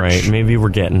Conception Church. All right, maybe we're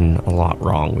getting a lot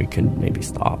wrong. We could maybe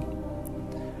stop.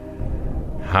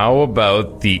 How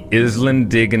about the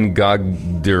Islandigan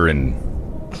Gagdurin?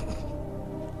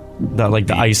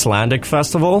 The Icelandic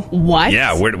festival? What?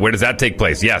 Yeah, where does that take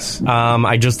place? Yes.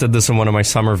 I just did this in one of my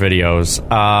summer videos.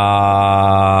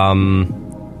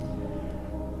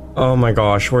 Oh my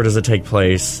gosh, where does it take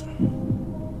place?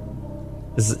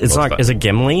 Is it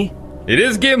Gimli? It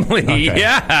is Gimli. Okay.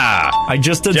 Yeah. I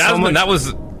just did Jasmine,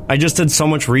 I just did so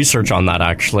much research on that,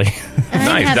 actually. Nice.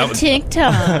 I have a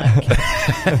TikTok.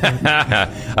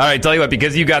 All right, tell you what,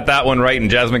 because you got that one right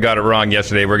and Jasmine got it wrong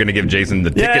yesterday, we're going to give Jason the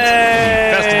tickets. The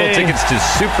festival tickets to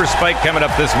Super Spike coming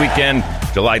up this weekend,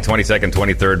 July 22nd,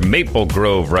 23rd, Maple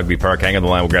Grove Rugby Park. Hang on the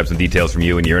line. We'll grab some details from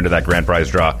you, and you're into that grand prize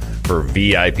draw for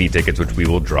VIP tickets, which we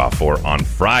will draw for on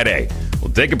Friday.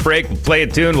 We'll take a break. We'll play a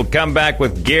tune. We'll come back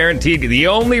with Guaranteed, the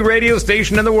only radio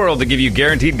station in the world to give you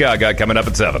Guaranteed Gaga coming up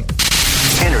at 7.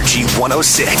 Energy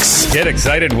 106. Get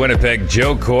excited, Winnipeg.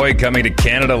 Joe Coy coming to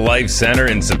Canada Life Centre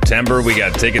in September. We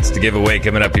got tickets to give away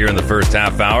coming up here in the first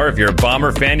half hour. If you're a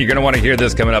Bomber fan, you're going to want to hear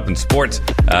this coming up in sports.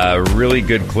 Really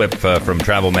good clip from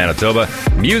Travel Manitoba.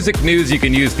 Music news you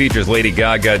can use features Lady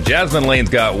Gaga. Jasmine Lane's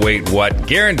got Wait What,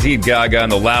 Guaranteed Gaga,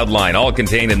 and The Loud Line, all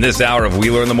contained in this hour of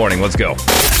Wheeler in the Morning. Let's go.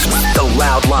 The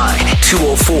Loud Line,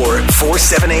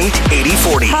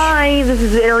 204-478-8040. Hi, this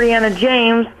is Ariana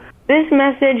James. This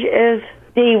message is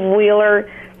Steve Wheeler.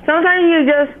 Sometimes you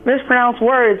just mispronounce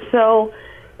words, so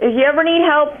if you ever need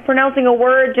help pronouncing a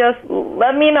word, just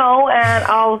let me know and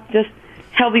I'll just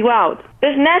help you out.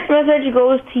 This next message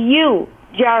goes to you,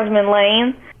 Jasmine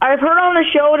Lane. I've heard on the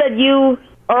show that you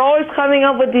are always coming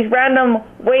up with these random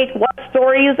wait what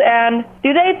stories, and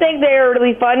do they think they are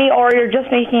really funny or you're just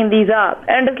making these up?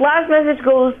 And this last message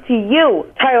goes to you,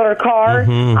 Tyler Carr.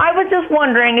 I was just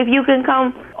wondering if you can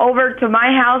come over to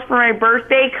my house for my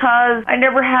birthday, because I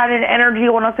never had an Energy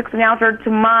 106 announcer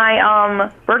to my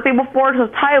birthday before. So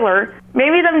Tyler,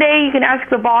 maybe someday you can ask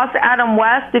the boss, Adam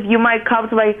West, if you might come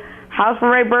to my house for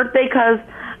my birthday, because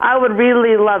I would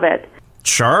really love it.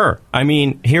 Sure. I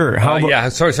mean, here. How about... Yeah,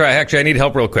 sorry. Actually, I need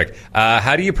help real quick.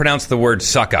 How do you pronounce the word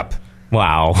suck up?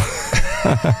 Wow.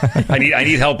 I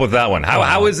need help with that one.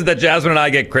 How is it that Jasmine and I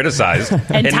get criticized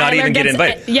and not even get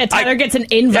invited? Tyler gets an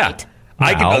invite. Yeah.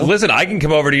 I can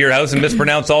come over to your house and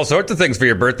mispronounce all sorts of things for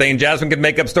your birthday, and Jasmine can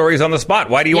make up stories on the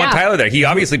spot. Why do you want Tyler there? He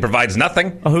obviously provides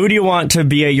nothing. Who do you want to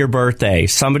be at your birthday?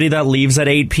 Somebody that leaves at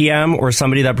 8 p.m. or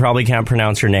somebody that probably can't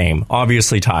pronounce your name?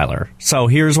 Obviously, Tyler. So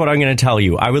here's what I'm going to tell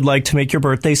you. I would like to make your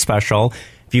birthday special.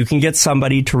 If you can get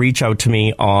somebody to reach out to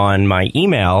me on my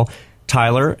email,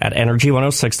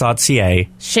 Tyler@energy106.ca.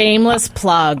 Shameless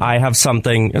plug. I have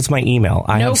something. It's my email.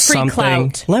 I have free something.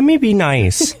 clout. Let me be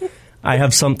nice. I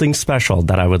have something special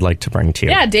that I would like to bring to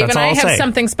you. Yeah, Dave That's and I all I'll have say.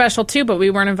 something special too, but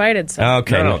we weren't invited. So.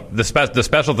 Okay. No. The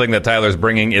special thing that Tyler's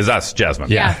bringing is us,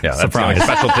 Jasmine. Yeah. That's the only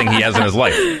special thing he has in his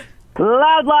life.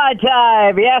 Loud Line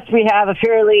time. Yes, we have a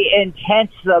fairly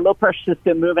intense low-pressure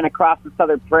system moving across the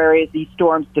southern prairies. These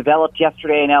storms developed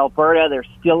yesterday in Alberta. They're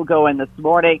still going this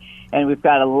morning. And we've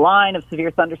got a line of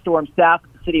severe thunderstorms south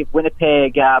of the city of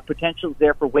Winnipeg. Potentials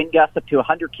there for wind gusts up to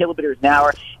 100 kilometers an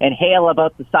hour and hail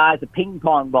about the size of ping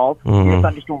pong balls. Severe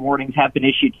thunderstorm warnings have been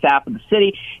issued south of the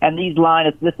city. And this line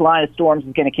of storms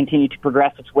is going to continue to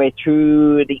progress its way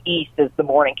through the east as the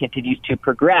morning continues to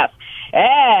progress.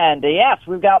 And yes,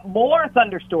 we've got more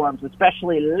thunderstorms,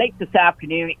 especially late this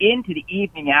afternoon into the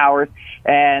evening hours.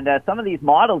 And some of these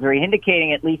models are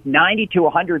indicating at least 90 to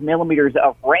 100 millimeters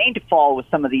of rain to fall with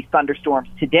some of these thunderstorms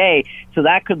today. So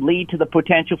that could lead to the potential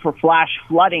potential for flash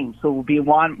flooding. So we'll be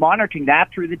monitoring that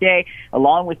through the day,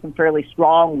 along with some fairly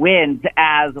strong winds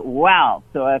as well.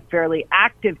 So a fairly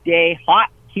active day, hot,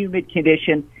 humid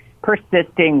conditions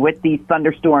persisting with these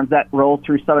thunderstorms that roll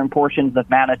through southern portions of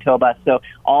Manitoba. So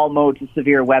all modes of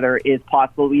severe weather is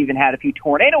possible. We even had a few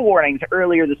tornado warnings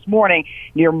earlier this morning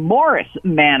near Morris,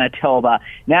 Manitoba.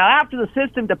 Now, after the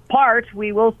system departs,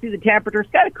 we will see the temperatures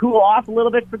kind of cool off a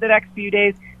little bit for the next few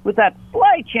days, with that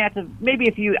slight chance of maybe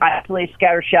a few isolated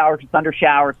scatter showers or thunder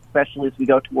showers, especially as we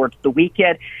go towards the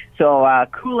weekend. So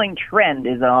cooling trend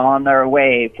is on their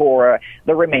way for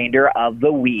the remainder of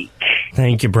the week.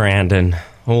 Thank you, Brandon.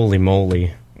 Holy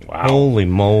moly. Wow. Holy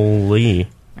moly.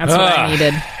 That's what I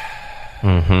needed.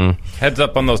 Mm-hmm. Heads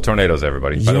up on those tornadoes,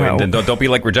 everybody. By the way, don't be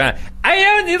like Regina.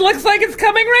 It looks like it's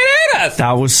coming right at us.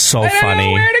 That was so funny. I don't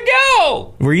know where to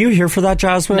go. Were you here for that,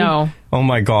 Jasmine? No. Oh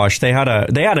my gosh, they had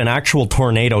an actual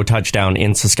tornado touchdown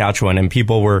in Saskatchewan, and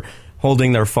people were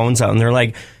holding their phones out, and they're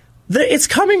like, "It's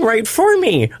coming right for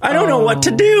me. I don't know what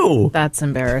to do." That's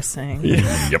embarrassing.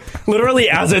 Yep. Literally,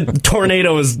 as a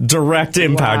tornado is direct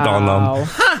impact on them.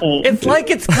 It's like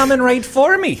it's coming right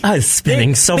for me. It's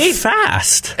spinning so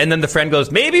fast. And then the friend goes,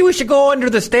 "Maybe we should go under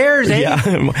the stairs, eh?"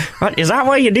 Yeah. Is that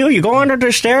what you do? You go under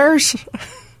the stairs?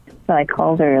 So I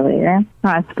called earlier.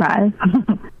 Not surprised.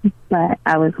 But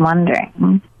I was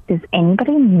wondering, does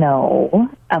anybody know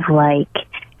of like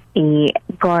a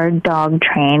guard dog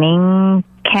training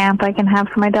camp I can have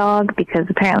for my dog? Because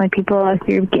apparently people out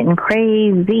here are getting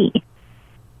crazy.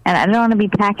 And I don't want to be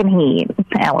packing heat.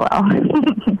 LOL.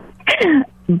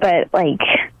 But, like,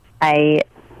 I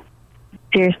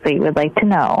seriously would like to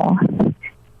know,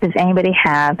 does anybody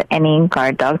have any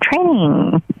guard dog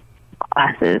training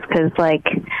classes? Because, like,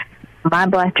 my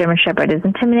black German Shepherd is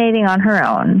intimidating on her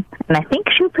own. And I think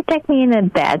she would protect me in a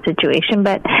bad situation.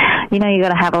 But, you know, you got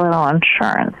to have a little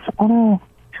insurance.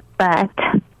 But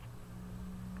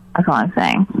that's all I'm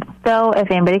saying. So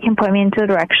if anybody can point me into the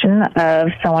direction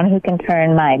of someone who can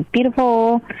turn my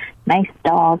beautiful, nice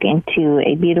dog into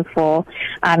a beautiful,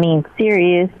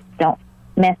 serious, don't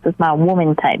mess with my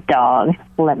woman type dog,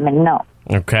 let me know.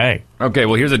 Okay,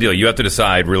 well, here's the deal. You have to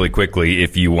decide really quickly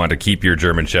if you want to keep your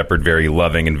German Shepherd very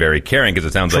loving and very caring, because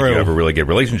it sounds like you have a really good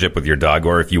relationship with your dog,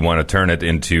 or if you want to turn it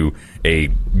into a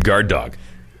guard dog.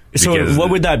 So what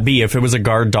would that be? If it was a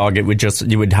guard dog,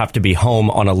 you would have to be home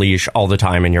on a leash all the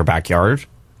time in your backyard?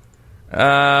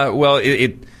 Well,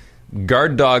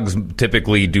 guard dogs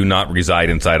typically do not reside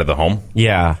inside of the home.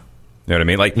 Yeah. You know what I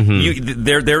mean? Like,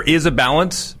 there is a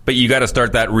balance, but you got to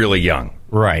start that really young.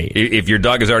 Right. If your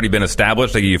dog has already been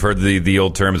established, like you've heard the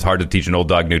old term, it's hard to teach an old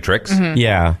dog new tricks. Mm-hmm.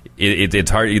 Yeah.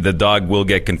 It's hard. The dog will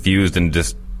get confused and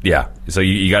just, yeah. So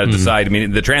you got to decide. I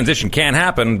mean, the transition can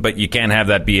happen, but you can't have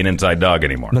that be an inside dog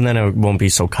anymore. But then it won't be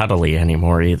so cuddly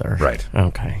anymore either. Right.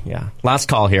 Okay, yeah. Last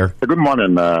call here. Good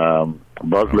morning,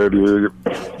 boss lady.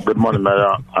 Good morning,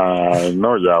 no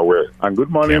Yahweh. And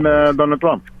good morning, Donald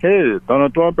Trump. Hey,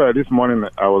 Donald Trump, this morning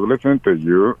I was listening to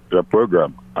your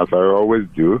program, as I always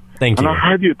do. Thank you. And I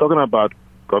heard you talking about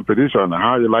competition,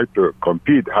 how you like to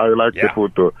compete, how you like people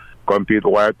to compete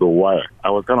wire to wire. I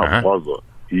was kind of puzzled.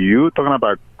 You talking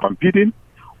about competing?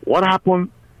 What happened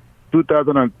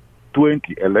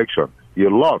 2020 election? You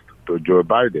lost to Joe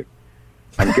Biden.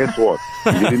 And guess what?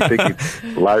 You didn't take it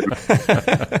lightly.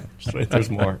 Wait, there's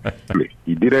more.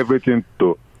 He did everything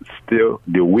to steal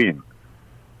the win.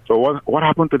 So what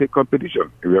happened to the competition?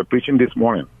 We are preaching this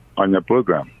morning on your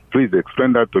program. Please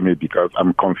explain that to me because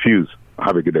I'm confused.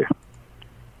 Have a good day.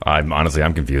 I'm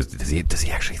confused. Does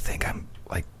he actually think I'm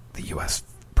like the U.S.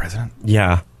 president?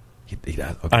 Yeah. He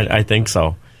does? Okay. I think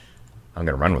so. I'm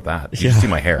going to run with that. You see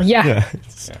my hair. Yeah.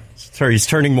 Sorry, he's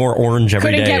turning more orange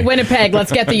every day. Couldn't get Winnipeg.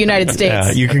 Let's get the United States.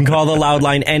 Yeah, you can call the loud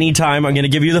line anytime. I'm going to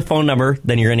give you the phone number.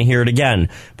 Then you're going to hear it again.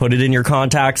 Put it in your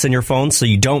contacts in your phone so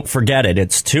you don't forget it.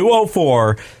 It's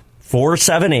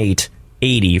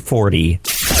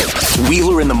 204-478-8040.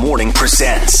 Wheeler in the Morning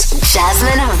presents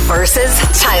Jasmine versus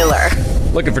Tyler.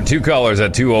 Looking for two callers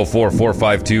at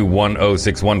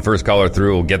 204-452-1061. First caller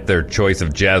through will get their choice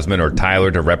of Jasmine or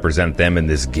Tyler to represent them in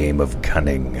this game of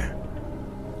cunning.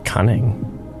 Cunning?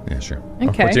 Yeah, sure.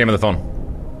 Okay. What's your name on the phone?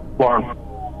 Lauren.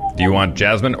 Do you want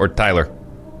Jasmine or Tyler?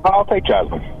 I'll take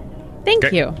Jasmine.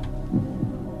 Thank you.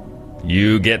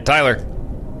 You get Tyler.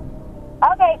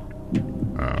 Okay.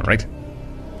 All right.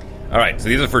 All right, so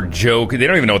these are for Joe. They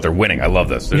don't even know what they're winning. I love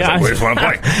this. They're like, we just want to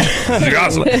play. This is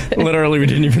awesome. Literally, we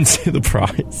didn't even see the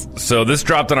prize. So this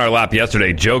dropped on our lap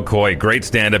yesterday. Joe Coy, great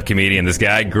stand-up comedian. This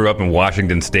guy grew up in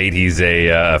Washington State. He's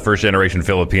a first-generation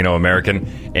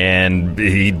Filipino-American, and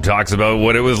he talks about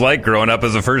what it was like growing up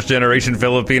as a first-generation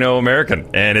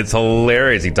Filipino-American. And it's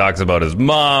hilarious. He talks about his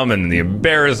mom and the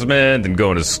embarrassment and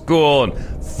going to school and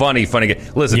funny.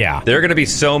 Listen, there are going to be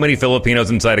so many Filipinos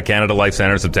inside of Canada Life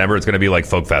Center in September. It's going to be like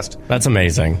Folk Fest. That's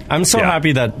amazing. I'm so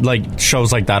happy that like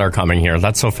shows like that are coming here.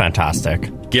 That's so fantastic.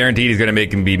 Guaranteed he's going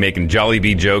to be making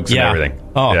Jollibee jokes and everything.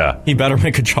 Oh, yeah. He better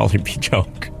make a Jollibee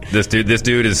joke. This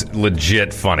dude is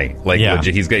legit funny.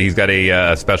 Legit. He's got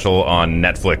a special on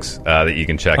Netflix that you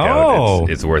can check out.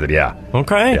 It's worth it. Yeah.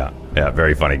 Okay. Yeah.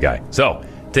 Very funny guy. So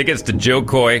tickets to Joe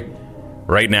Coy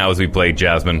right now as we play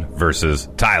Jasmine versus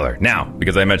Tyler. Now,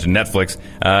 because I mentioned Netflix,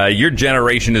 your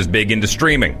generation is big into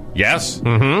streaming. Yes?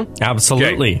 Mm-hmm.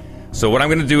 Absolutely. Okay. So what I'm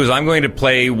going to do is I'm going to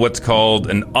play what's called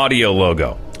an audio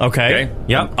logo. Okay.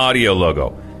 Yep. An audio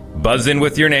logo. Buzz in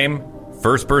with your name.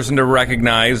 First person to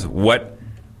recognize what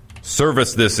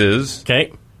service this is.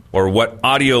 Okay. Or what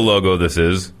audio logo this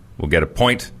is will get a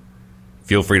point.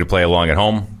 Feel free to play along at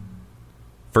home.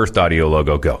 First audio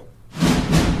logo, go.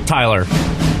 Tyler.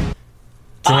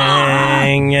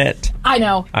 Dang it. I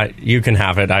know. You can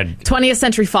have it. 20th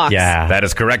Century Fox. Yeah. That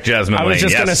is correct, Jasmine Lane. I was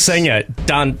just going to sing it.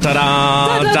 Dun, da,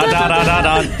 da, da, da, da,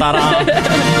 da, da, da.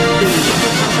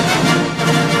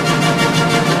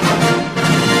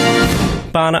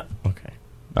 Bana. Okay.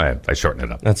 I shortened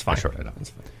it up. That's fine. I shortened it up.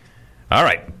 That's fine. All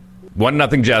right.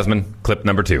 1-0 Jasmine. Clip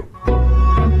number 2.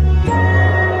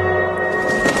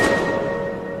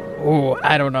 Oh,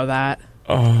 I don't know that.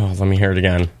 Oh, let me hear it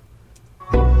again.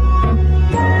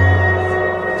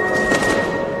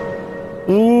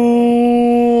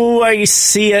 Ooh, I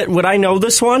see it. Would I know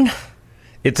this one?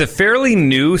 It's a fairly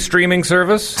new streaming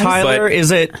service. Tyler,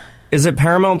 is it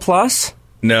Paramount Plus?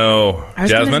 No. I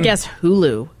was going to guess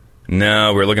Hulu.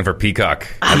 No, we're looking for Peacock.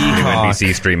 That's the new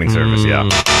NBC streaming service, yeah.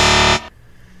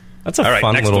 That's a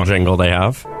fun little jingle they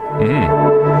have.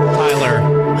 Tyler.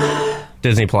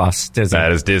 Disney Plus. Disney.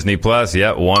 That is Disney Plus.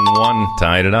 Yeah, 1-1.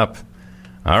 Tied it up.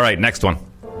 All right, next one.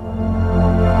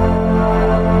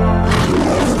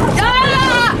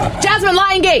 Jasmine,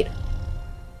 Lionsgate.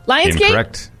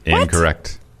 Lionsgate?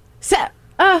 Incorrect.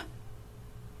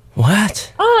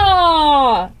 What?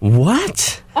 Oh.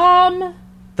 What?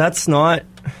 That's not...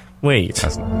 Wait.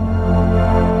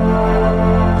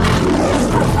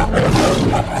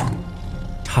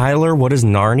 Tyler, what is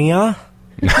Narnia?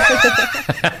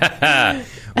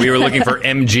 We were looking for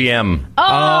MGM. Oh.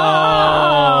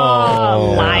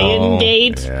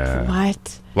 Lionsgate. Yeah.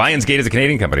 What? Lionsgate is a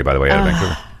Canadian company, by the way, out of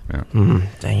Vancouver. Yeah.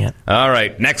 Dang it. All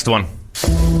right, next one.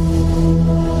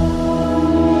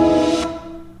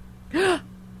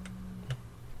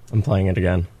 I'm playing it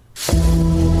again.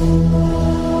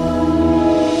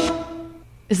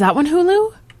 Is that one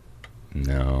Hulu?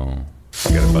 No.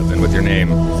 You gotta buzz in with your name.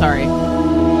 Sorry.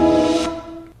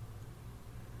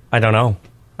 I don't know.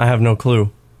 I have no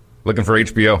clue. Looking for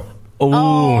HBO.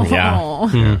 Oh, yeah.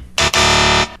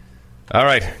 All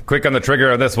right, quick on the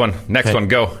trigger on this one. Next one,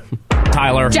 go.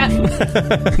 Tyler.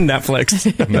 Netflix.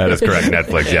 That is correct,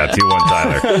 Netflix. Yeah, 2-1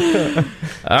 Tyler.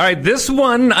 All right, this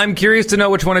one, I'm curious to know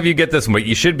which one of you get this one, but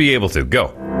you should be able to.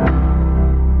 Go.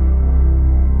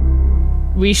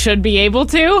 We should be able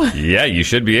to? Yeah, you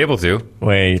should be able to.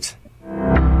 Wait.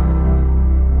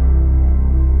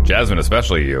 Jasmine,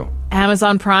 especially you.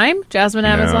 Amazon Prime? Jasmine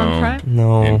Amazon Prime?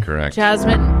 No. Incorrect.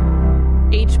 Jasmine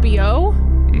HBO?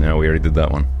 No, we already did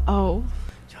that one. Oh.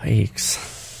 Yikes.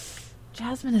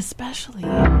 Jasmine especially.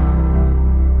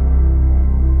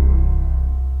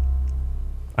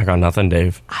 I got nothing,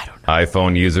 Dave. I don't know.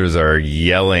 iPhone users are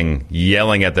yelling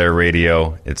at their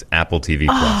radio. It's Apple TV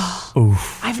Plus.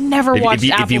 Oof. I've never watched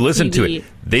Apple TV. If you listen to it,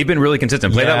 they've been really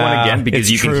consistent. Play that one again because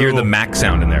you can hear the Mac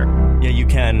sound in there. Yeah, you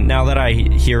can. Now that I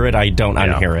hear it, I don't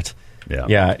unhear it. Yeah.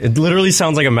 Yeah, it literally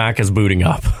sounds like a Mac is booting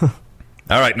up. All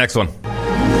right, next one.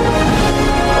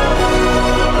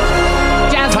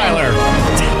 Jasmine. Tyler.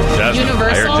 Jasmine.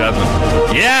 Universal? I heard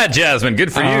Jasmine. Yeah, Jasmine.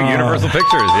 Good for you. Universal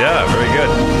Pictures. Yeah, very good.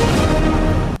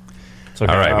 It's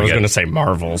okay. All right, I was going to say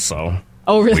Marvel, so.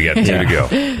 Oh, really? We got 2 to go.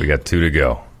 We got 2 to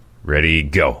go. Ready,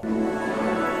 go.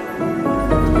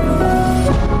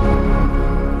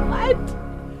 What?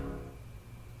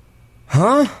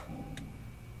 Huh?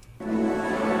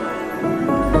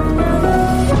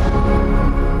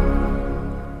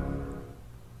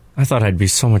 I thought I'd be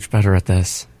so much better at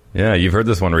this. Yeah, you've heard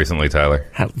this one recently, Tyler.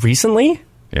 Recently?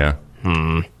 Yeah.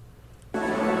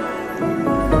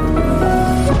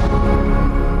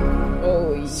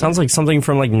 Sounds like something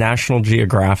from like National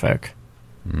Geographic.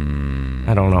 I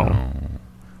don't know.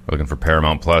 We're looking for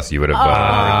Paramount Plus. You would have heard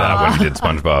that when you did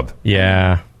SpongeBob.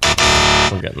 Yeah.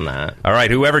 I'm getting that. All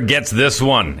right, whoever gets this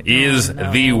one is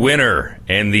the winner.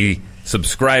 And the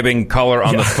subscribing caller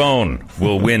on the phone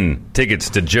will win tickets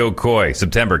to Joe Coy,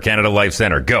 September, Canada Life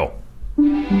Centre. Go.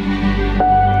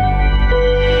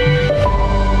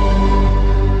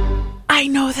 I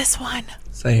know this one.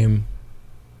 Same.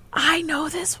 I know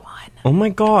this one. Oh my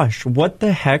gosh. What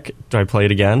the heck? Do I play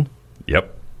it again?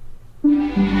 Yep.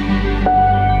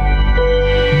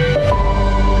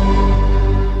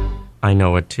 I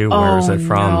know it too. Where is it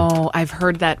from? No, I've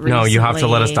heard that recently. No, you have to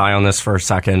let us die on this for a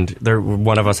second.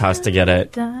 One of us has to get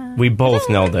it. We both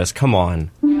know this. Come on.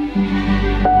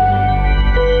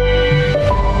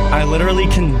 I literally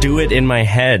can do it in my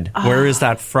head. Where is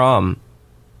that from?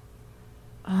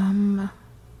 Oh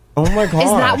my gosh.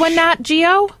 Is that one Nat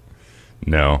Geo?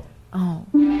 No. Oh.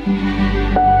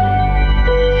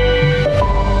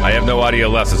 I have no audio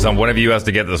left, so one of you has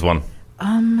to get this one.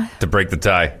 To break the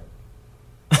tie.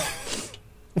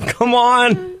 Come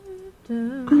on.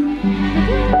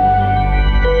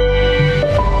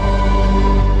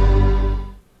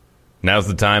 Now's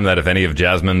the time that if any of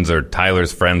Jasmine's or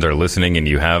Tyler's friends are listening and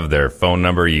you have their phone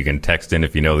number, you can text in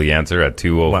if you know the answer at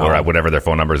 204 or at whatever their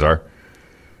phone numbers are.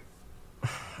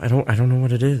 I don't know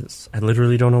what it is. I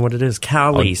literally don't know what it is.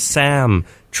 Callie, Sam,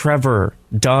 Trevor,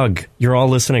 Doug, you're all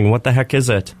listening. What the heck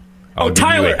is it? Oh,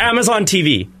 Tyler, Amazon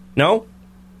TV. No?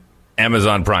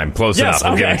 Amazon Prime. Close enough.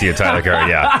 I'll give it to you, Tyler Carr.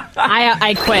 Yeah.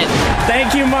 I quit.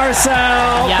 Thank you,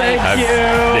 Marcel. Thank you.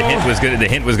 The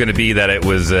hint was going to be that it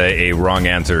was a wrong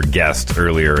answer guessed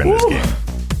earlier in this game.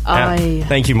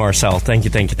 Thank you, Marcel. Thank you.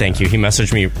 He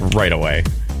messaged me right away.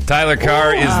 Tyler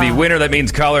Carr is the winner. That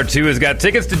means caller 2 has got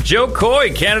tickets to Joe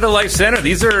Coy, Canada Life Centre.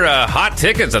 These are hot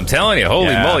tickets, I'm telling you.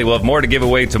 Holy moly. We'll have more to give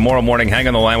away tomorrow morning. Hang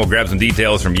on the line. We'll grab some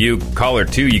details from you. Caller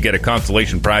 2, you get a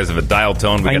consolation prize of a dial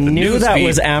tone. I knew that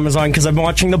was Amazon because I've been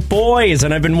watching The Boys,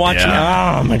 and I've been watching...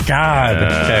 Oh, my God.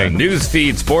 Okay. News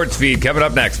feed, sports feed, coming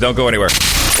up next. Don't go anywhere.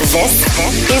 This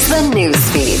is the news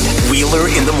feed. Wheeler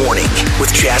in the Morning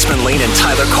with Jasmine Lane and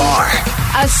Tyler Carr.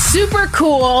 A super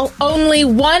cool, only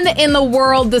one in the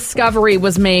world discovery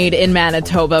was made in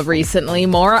Manitoba recently.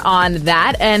 More on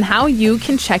that and how you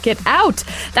can check it out.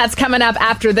 That's coming up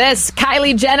after this.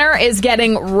 Kylie Jenner is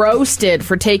getting roasted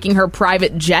for taking her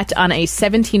private jet on a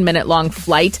 17-minute long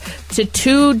flight to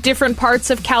 2 different parts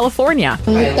of California.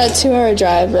 That 2-hour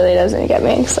drive really doesn't get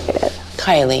me excited.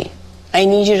 Kylie, I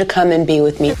need you to come and be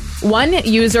with me. One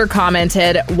user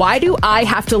commented, "Why do I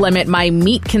have to limit my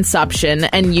meat consumption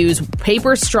and use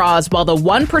paper straws while the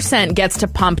 1% gets to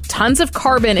pump tons of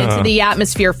carbon into the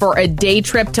atmosphere for a day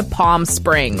trip to Palm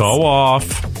Springs?" Go off.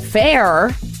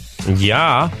 Fair.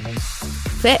 Yeah.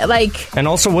 And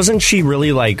also, wasn't she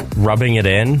really, rubbing it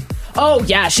in? Oh,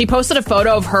 yeah. She posted a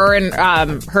photo of her and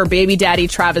her baby daddy,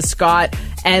 Travis Scott,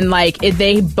 and,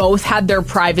 they both had their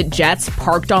private jets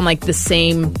parked on, the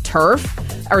same turf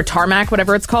or tarmac,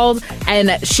 whatever it's called.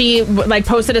 And she,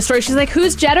 posted a story. She's like,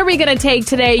 whose jet are we going to take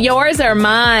today? Yours or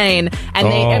mine?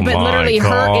 And but literally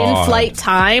her in-flight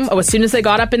time, as soon as they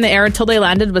got up in the air until they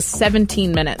landed, was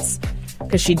 17 minutes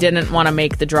because she didn't want to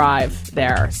make the drive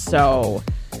there. So,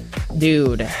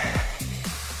 dude...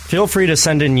 Feel free to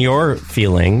send in your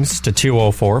feelings to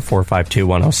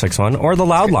 204-452-1061 or the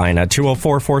loud line at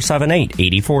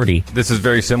 204-478-8040. This is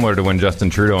very similar to when Justin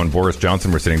Trudeau and Boris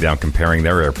Johnson were sitting down comparing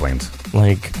their airplanes.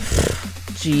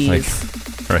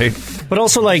 Jeez. Right? But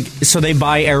also, so they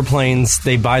buy airplanes,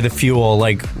 they buy the fuel,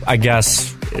 I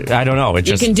guess... I don't know.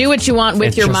 You can do what you want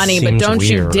with your money, but don't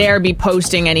you dare be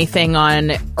posting anything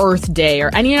on Earth Day.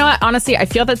 And you know what? Honestly, I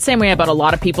feel that same way about a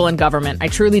lot of people in government. I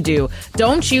truly do.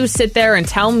 Don't you sit there and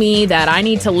tell me that I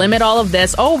need to limit all of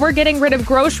this. Oh, we're getting rid of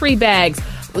grocery bags.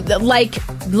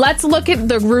 Let's look at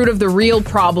the root of the real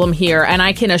problem here. And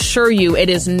I can assure you it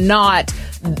is not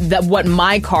what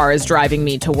my car is driving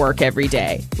me to work every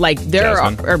day.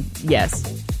 Yes.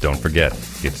 Don't forget,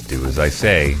 it's do as I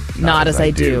say, not as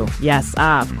I do. Yes,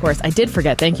 of course. I did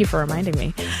forget. Thank you for reminding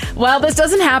me. Well, this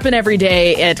doesn't happen every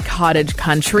day at Cottage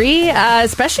Country,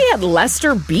 especially at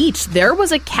Lester Beach. There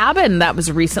was a cabin that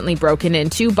was recently broken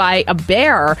into by a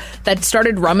bear that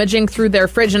started rummaging through their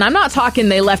fridge. And I'm not talking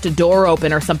they left a door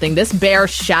open or something. This bear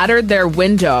shattered their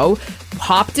window,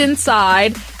 hopped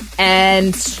inside,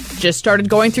 and just started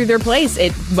going through their place.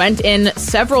 It went in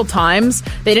several times.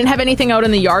 They didn't have anything out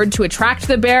in the yard to attract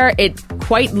the bear. It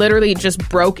quite literally just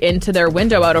broke into their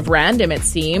window out of random, it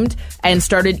seemed, and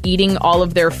started eating all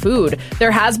of their food.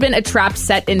 There has been a trap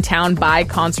set in town by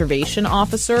conservation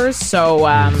officers. So,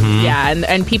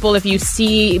 and people, if you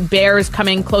see bears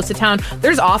coming close to town,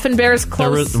 there's often bears close.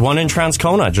 There was one in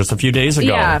Transcona just a few days ago.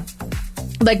 Yeah.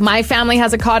 Like, my family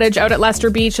has a cottage out at Lester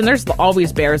Beach, and there's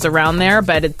always bears around there,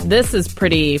 but this is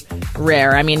pretty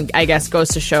rare. I mean, I guess goes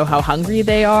to show how hungry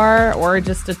they are, or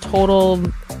just a total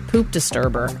poop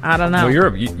disturber. I don't know.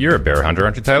 Well, you're a bear hunter,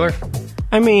 aren't you, Tyler?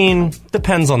 I mean,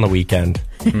 depends on the weekend.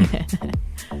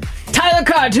 Tyler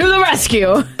Carr to the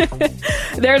rescue.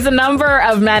 There's a number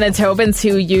of Manitobans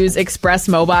who use Express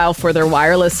Mobile for their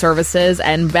wireless services,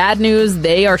 and bad news,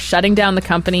 they are shutting down the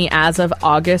company as of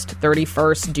August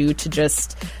 31st due to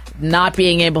just not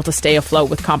being able to stay afloat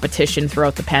with competition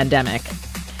throughout the pandemic.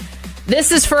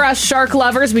 This is for us shark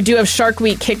lovers. We do have Shark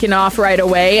Week kicking off right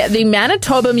away. The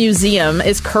Manitoba Museum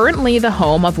is currently the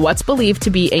home of what's believed to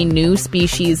be a new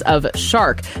species of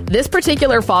shark. This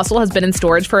particular fossil has been in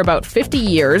storage for about 50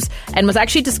 years and was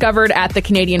actually discovered at the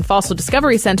Canadian Fossil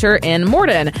Discovery Centre in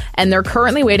Morden. And they're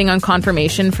currently waiting on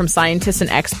confirmation from scientists and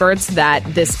experts that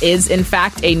this is, in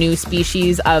fact, a new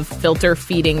species of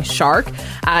filter-feeding shark.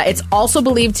 It's also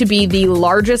believed to be the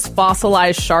largest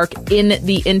fossilized shark in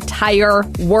the entire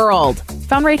world.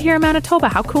 Found right here in Manitoba.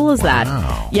 How cool is that?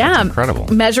 Wow, yeah, that's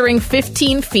incredible. Measuring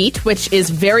 15 feet, which is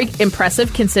very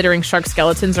impressive considering shark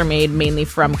skeletons are made mainly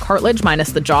from cartilage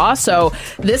minus the jaw. So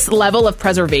this level of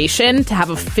preservation, to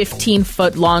have a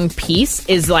 15-foot long piece,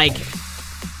 is like...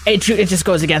 It just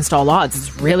goes against all odds.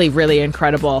 It's really, really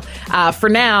incredible. For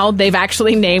now, they've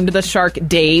actually named the shark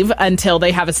Dave until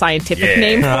they have a scientific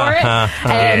name for it.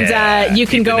 And you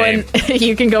can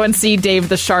go and see Dave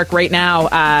the shark right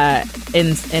now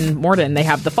in Morden. They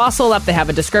have the fossil up. They have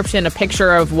a description, a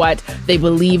picture of what they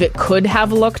believe it could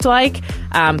have looked like.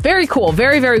 Very cool.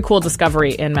 Very, very cool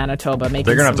discovery in Manitoba. They're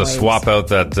going to have to swap out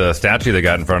that statue they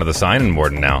got in front of the sign in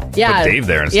Morden now. Yeah. Put Dave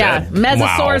there instead. Yeah.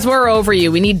 Mesosaurs, we're over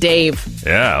you. We need Dave.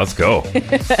 Yeah, let's go.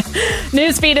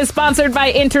 Newsfeed is sponsored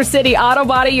by Intercity Auto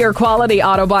Body, your quality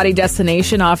auto body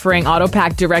destination, offering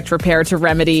AutoPack direct repair to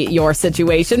remedy your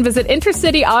situation. Visit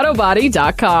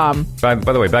intercityautobody.com. By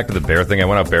the way, back to the bear thing. I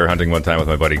went out bear hunting one time with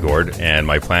my buddy Gord, and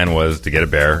my plan was to get a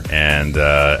bear and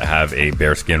have a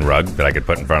bearskin rug that I could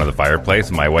put in front of the fireplace.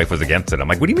 And my wife was against it. I'm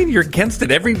like, what do you mean you're against it?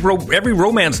 Every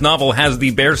romance novel has the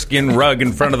bearskin rug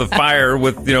in front of the fire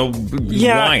with,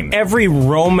 wine. Every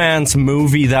romance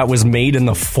movie that was made in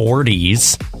the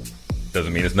 40s.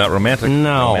 Doesn't mean it's not romantic.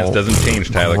 No. Romance doesn't change,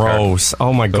 Tyler. Gross.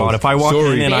 Oh my God. If I walk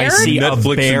in and I see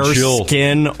Netflix a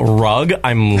bearskin rug,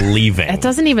 I'm leaving. It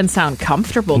doesn't even sound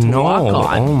comfortable to walk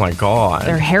on. Oh my God.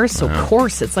 Their hair is so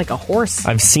coarse. It's like a horse.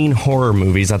 I've seen horror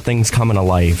movies. That thing's coming to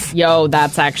life. Yo,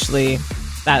 that's actually...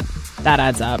 That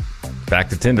adds up. Back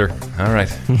to Tinder. All right.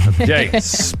 Okay,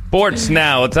 sports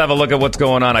now. Let's have a look at what's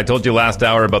going on. I told you last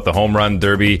hour about the home run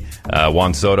derby.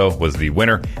 Juan Soto was the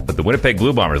winner. But the Winnipeg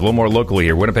Blue Bombers, a little more locally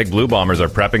here, Winnipeg Blue Bombers are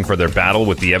prepping for their battle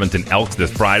with the Edmonton Elks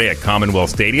this Friday at Commonwealth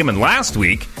Stadium. And last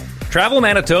week, Travel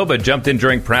Manitoba jumped in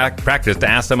during practice to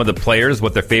ask some of the players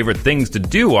what their favorite things to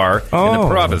do are in the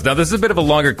province. Now, this is a bit of a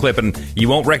longer clip, and you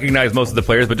won't recognize most of the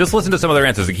players, but just listen to some of their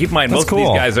answers. And keep in mind, most of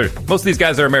these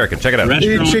guys are American. Check it out.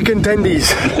 Eat chicken tendies.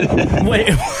 Wait.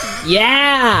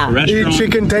 Yeah. Eat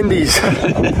chicken tendies.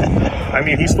 I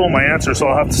mean, he stole my answer, so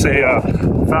I'll have to say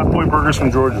Fat Boy Burgers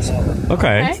from George's.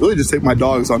 Okay. Really just take my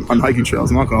dogs on hiking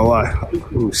trails, I'm not going to lie.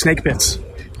 Ooh, snake pits.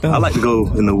 I like to go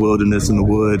in the wilderness, in the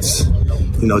woods,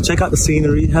 check out the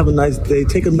scenery, have a nice day,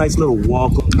 take a nice little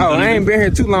walk. Oh, I ain't been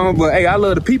here too long, but hey, I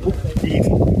love the people. Eat.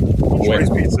 Shorty's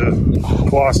Pizza,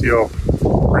 Colosio,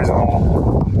 Raising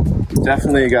Home.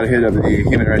 Definitely got to hit up the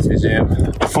Human Rights Museum.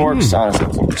 Forks, honestly,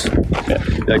 Forks. Yeah.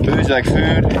 You like booze, you like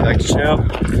food, you like to chill.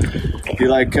 If you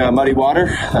like muddy water,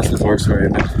 that's the Forks for you.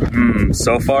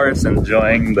 So far, it's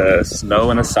enjoying the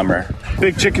snow in the summer.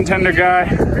 Big chicken tender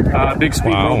guy, big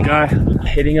speedboat guy.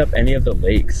 Hitting up any of the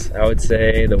lakes. I would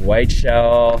say the White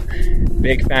Shell,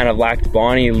 big fan of Lac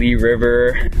Bonnie, Lee River,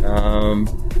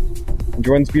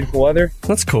 enjoying this beautiful weather.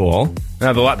 That's cool.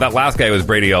 Now, that last guy was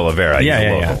Brady Oliveira.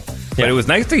 Yeah. But it was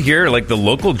nice to hear the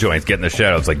local joints getting the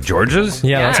shout-outs, like George's.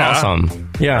 Yeah, that's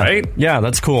awesome. Yeah. Right? Yeah,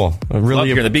 that's cool.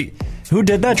 Really. Who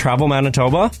did that? Travel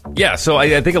Manitoba? Yeah, so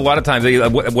I think a lot of times,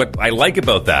 what I like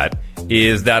about that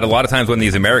is that a lot of times when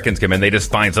these Americans come in, they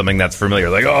just find something that's familiar.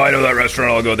 Like, oh, I know that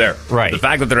restaurant, I'll go there. Right. The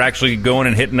fact that they're actually going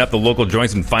and hitting up the local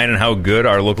joints and finding how good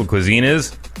our local cuisine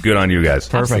is, Good on you guys.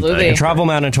 Perfect. Absolutely. Travel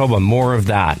Manitoba, more of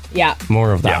that. Yeah.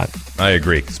 More of that. I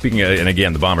agree. Speaking of, and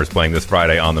again, the Bombers playing this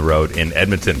Friday on the road in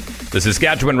Edmonton. The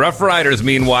Saskatchewan Roughriders,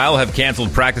 meanwhile, have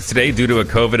canceled practice today due to a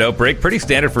COVID outbreak. Pretty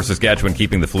standard for Saskatchewan,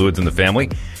 keeping the fluids in the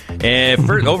family. And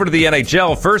over to the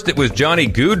NHL. First, it was Johnny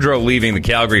Gaudreau leaving the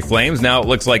Calgary Flames. Now it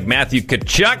looks like Matthew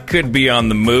Tkachuk could be on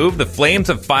the move. The Flames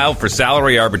have filed for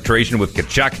salary arbitration with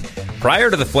Tkachuk. Prior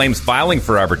to the Flames filing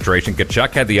for arbitration,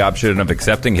 Tkachuk had the option of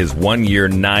accepting his one-year,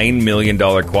 $9 million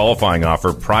qualifying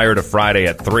offer prior to Friday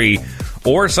at 3,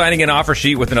 or signing an offer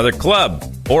sheet with another club,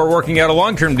 or working out a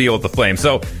long-term deal with the Flames.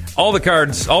 So all the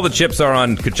cards, all the chips are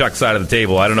on Tkachuk's side of the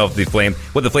table. I don't know if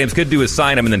what the Flames could do is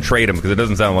sign him and then trade him, because it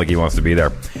doesn't sound like he wants to be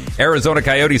there. Arizona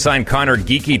Coyotes signed Connor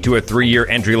Geekie to a 3-year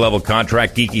entry-level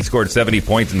contract. Geekie scored 70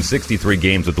 points in 63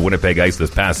 games with the Winnipeg Ice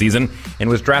this past season and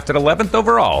was drafted 11th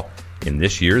overall in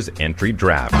this year's entry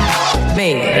draft.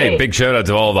 Hey, big shout out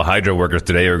to all the hydro workers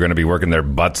today who are going to be working their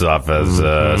butts off as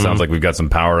sounds like we've got some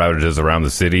power outages around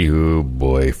the city. Ooh,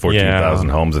 boy. 14,000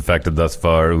 homes affected thus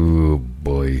far. Ooh,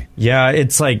 boy. Yeah,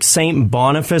 it's like St.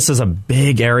 Boniface is a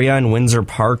big area in Windsor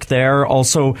Park there.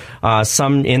 Also,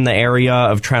 some in the area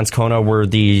of Transcona where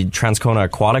the Transcona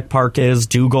Aquatic Park is,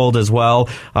 Dugald as well.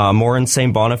 More in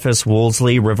St. Boniface,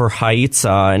 Wolseley, River Heights,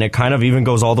 and it kind of even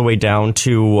goes all the way down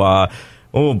to...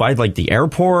 by like the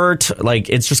airport, like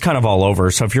it's just kind of all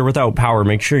over. So if you're without power,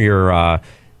 make sure you're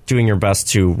doing your best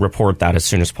to report that as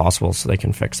soon as possible so they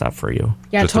can fix that for you.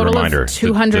 Yeah, just total a reminder, of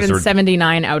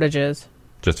 279 outages.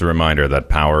 Just a reminder that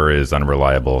power is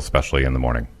unreliable, especially in the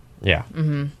morning. Yeah.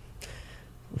 Mm-hmm.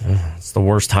 It's the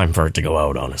worst time for it to go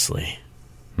out, honestly.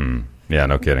 Yeah,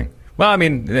 no kidding. Well, I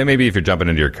mean, maybe if you're jumping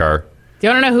into your car. Do you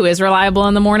want to know who is reliable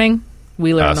in the morning?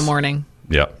 Wheeler in the morning.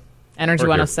 Yep. Energy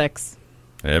 106.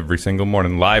 Every single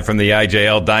morning, live from the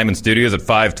IJL Diamond Studios at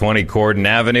 520 Corden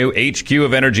Avenue, HQ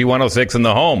of Energy 106 in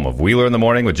the home of Wheeler in the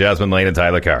Morning with Jasmine Lane and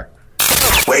Tyler Carr.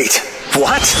 Wait,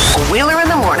 what? Wheeler in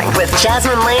the Morning with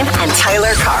Jasmine Lane and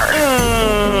Tyler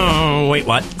Carr. Wait,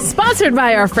 what? Sponsored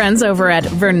by our friends over at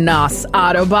Vernos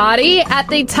Auto Body. At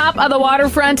the top of the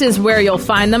waterfront is where you'll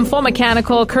find them. Full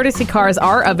mechanical courtesy cars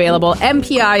are available,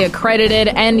 MPI accredited,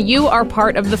 and you are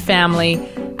part of the family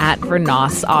at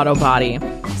Vernos Auto Body.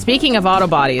 Speaking of auto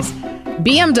bodies,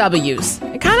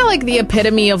 BMWs, kind of like the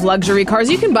epitome of luxury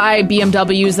cars. You can buy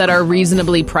BMWs that are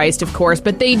reasonably priced, of course,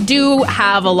 but they do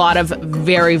have a lot of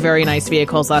very, very nice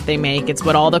vehicles that they make. It's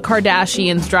what all the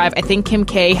Kardashians drive. I think Kim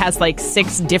K has like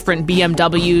 6 different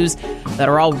BMWs that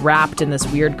are all wrapped in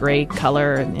this weird gray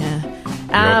color.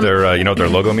 Yeah. You know what their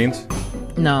logo means?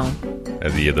 No.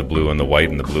 The blue and the white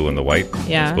and the blue and the white.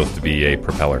 Yeah. It's supposed to be a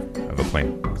propeller of a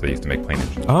plane, because they used to make plane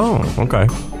engines. Oh, okay.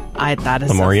 That is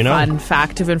the more a you know. Fun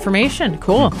fact of information.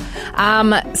 Cool.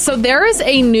 So there is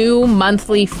a new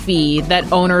monthly fee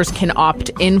that owners can opt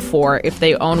in for if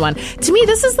they own one. To me,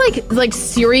 this is like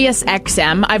Sirius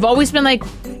XM. I've always been like,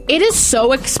 it is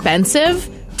so expensive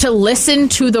to listen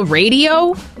to the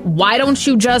radio. Why don't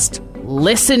you just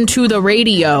listen to the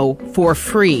radio for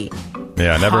free?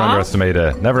 Yeah, never underestimate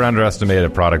a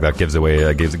product that gives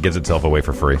itself away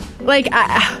for free. Like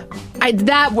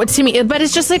that to me, but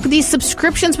it's just like these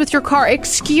subscriptions with your car.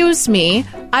 Excuse me,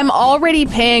 I'm already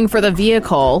paying for the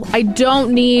vehicle. I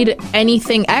don't need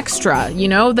anything extra. You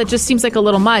know, that just seems like a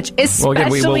little much.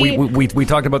 Especially, we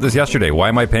talked about this yesterday. Why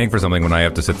am I paying for something when I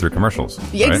have to sit through commercials?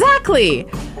 Right? Exactly.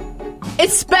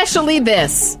 Especially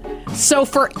this. So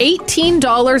for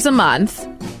 $18 a month,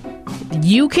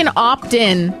 you can opt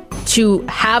in to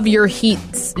have your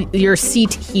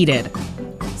seat heated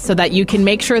so that you can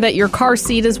make sure that your car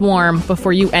seat is warm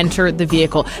before you enter the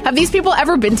vehicle. Have these people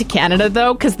ever been to Canada,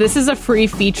 though? Because this is a free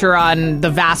feature on the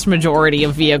vast majority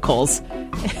of vehicles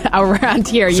around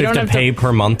here. So you don't have to pay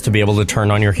per month to be able to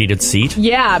turn on your heated seat?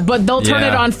 Yeah, but they'll turn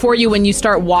it on for you when you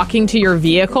start walking to your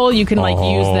vehicle. You can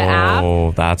use the app.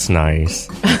 Oh, that's nice.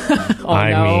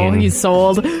 I mean, he's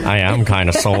sold. I am kind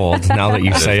of sold now that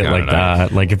you say it like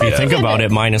that. Like, if you think about it,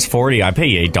 minus 40, I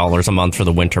pay $8 a month for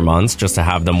the winter months just to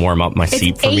have them warm up my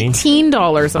seat for me. $18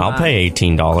 a month. I'll pay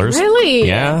 $18. Really?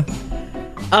 Yeah.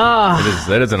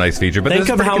 That is a nice feature. But think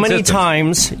of how many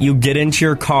times you get into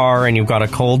your car and you've got a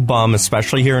cold bum,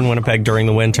 especially here in Winnipeg during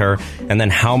the winter, and then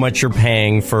how much you're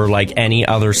paying for like any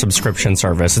other subscription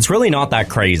service. It's really not that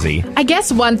crazy. I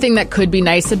guess one thing that could be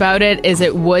nice about it is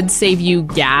it would save you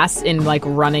gas in like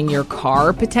running your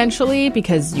car potentially,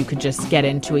 because you could just get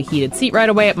into a heated seat right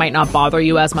away. It might not bother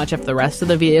you as much if the rest of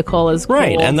the vehicle is cold.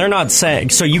 Right, and they're not saying,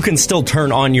 so you can still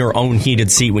turn on your own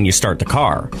heated seat when you start the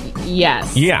car.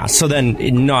 Yes. Yeah, so then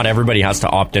not everybody has to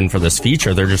opt in for this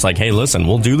feature. They're just like, hey, listen,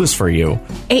 we'll do this for you.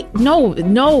 Hey,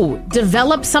 no.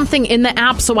 Develop something in the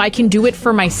app so I can do it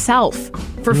for myself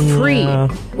for free.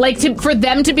 Like for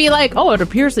them to be like, oh, it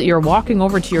appears that you're walking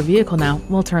over to your vehicle now.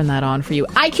 We'll turn that on for you.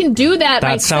 I can do that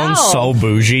myself. That sounds so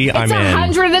bougie. It's I'm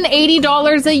in.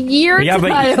 $180 a year. Yeah, but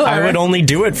Tyler. I would only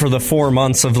do it for the 4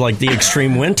 months of like the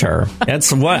extreme winter.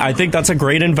 That's what I think. That's a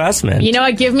great investment. You know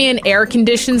what? Give me an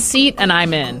air-conditioned seat and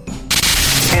I'm in.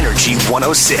 Energy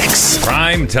 106.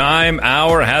 Prime time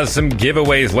hour has some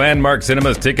giveaways. Landmark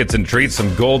Cinemas tickets and treats.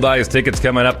 Some Gold Eyes tickets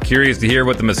coming up. Curious to hear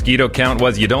what the mosquito count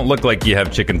was. You don't look like you have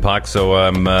chicken pox, so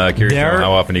I'm curious to know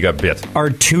how often you got bit. Are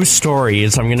 2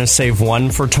 stories. I'm going to save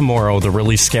one for tomorrow, the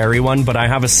really scary one, but I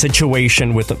have a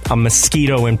situation with a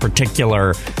mosquito in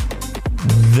particular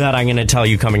that I'm going to tell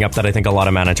you coming up that I think a lot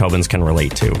of Manitobans can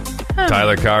relate to.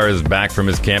 Tyler Carr is back from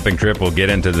his camping trip. We'll get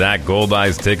into that. Gold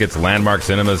Eyes tickets, Landmark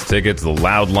Cinemas tickets, the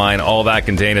Loud Line, all that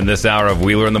contained in this hour of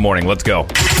Wheeler in the Morning. Let's go.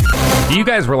 Do you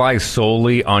guys rely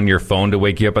solely on your phone to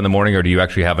wake you up in the morning, or do you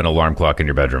actually have an alarm clock in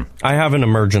your bedroom? I have an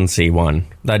emergency one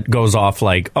that goes off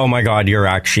like, oh my God, you're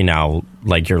actually now,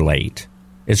 like, you're late.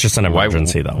 It's just an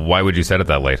emergency, though. Why would you set it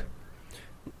that late?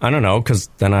 I don't know, because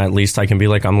then at least I can be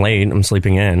like, I'm late, I'm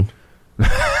sleeping in.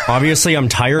 Obviously, I'm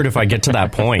tired if I get to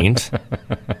that point.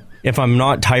 If I'm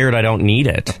not tired, I don't need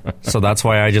it. So that's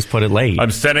why I just put it late.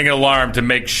 I'm setting an alarm to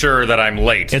make sure that I'm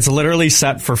late. It's literally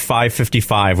set for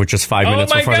 5:55, which is 5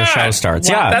 minutes before the show starts.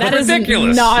 Wow, Yeah, that's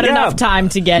ridiculous. Not enough time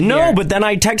to get here. No, but then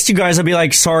I text you guys. I'd be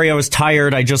like, sorry, I was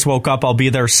tired. I just woke up. I'll be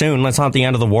there soon. That's not the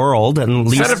end of the world. And at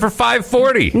least set it for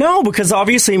 5:40. No, because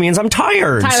obviously it means I'm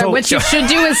tired. Tyler, what you should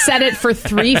do is set it for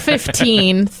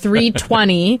 3:15,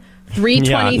 3:20,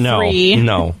 3:23. Yeah,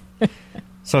 no.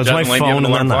 So it's my phone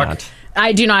and then that.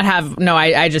 I do not have... No,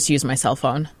 I just use my cell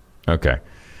phone. Okay.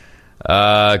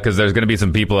 Because there's going to be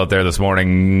some people out there this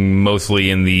morning, mostly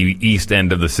in the east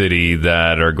end of the city,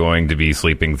 that are going to be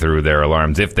sleeping through their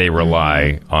alarms if they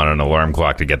rely on an alarm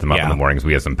clock to get them up in the mornings.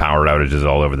 We have some power outages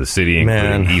all over the city,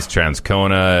 including East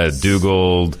Transcona,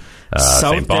 Dugald,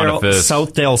 St. Boniface.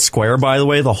 Southdale Square, by the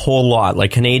way, the whole lot.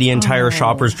 Like Canadian Tire,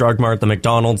 Shoppers Drug Mart, the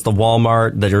McDonald's, the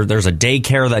Walmart. There's a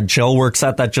daycare that Jill works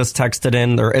at that just texted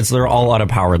in. They're all out of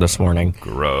power this morning.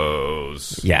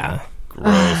 Gross. Yeah.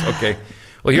 Gross. Okay.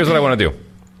 Well, here's what I want to do.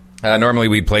 Normally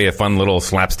we play a fun little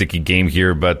slapsticky game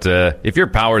here, but if your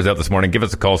power's out this morning, give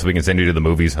us a call so we can send you to the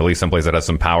movies, at least someplace that has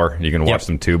some power. You can watch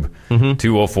some tube.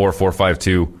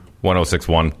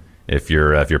 204-452-1061 if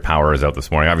your power is out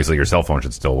this morning. Obviously, your cell phone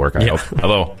should still work, I hope.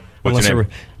 Hello. What's your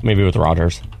name? Maybe with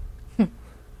Rogers.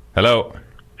 Hello.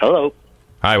 Hello.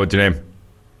 Hi, what's your name?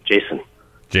 Jason.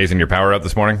 Jason, your power out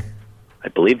this morning? I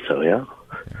believe so, yeah.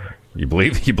 You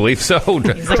believe so?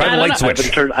 Try the light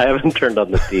switch. I haven't turned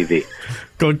on the TV.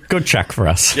 Go check for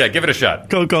us. Yeah, give it a shot.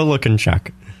 Go look and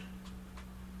check.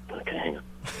 Okay, hang on.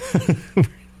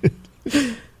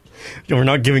 We're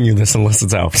not giving you this unless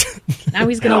it's out. Now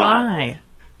he's going to lie.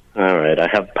 All right, I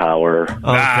have power. Okay,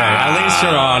 at least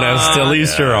you're honest. At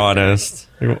least you're honest.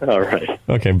 All right.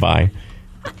 Okay, bye.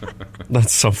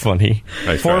 That's so funny.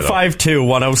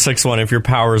 452-1061. If your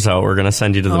power's out, we're going to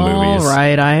send you to the movies. All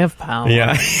right, I have power. Yeah.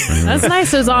 That's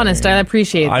nice. It was honest. I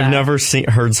appreciate that. I've never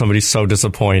heard somebody so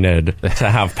disappointed to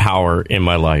have power in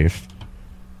my life.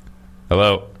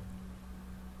 Hello.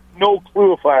 No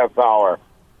clue if I have power.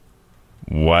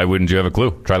 Why wouldn't you have a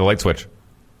clue? Try the light switch.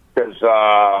 Because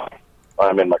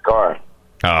I'm in my car.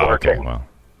 Oh, okay. Well,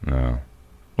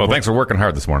 thanks for working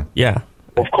hard this morning. Yeah.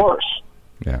 Of course.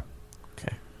 Yeah.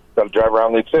 Okay. Got to drive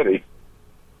around Lead City.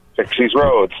 Fix these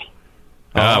roads.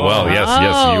 Well, yes,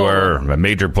 you are a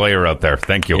major player out there.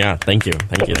 Thank you. Yeah, thank you.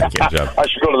 Good job. I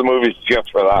should go to the movies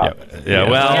just for that. Yeah,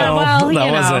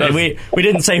 we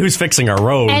didn't say who's fixing our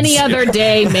roads. Any other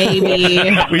day,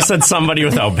 maybe. We said somebody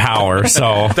without power,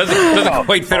 so... Doesn't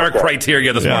quite fit our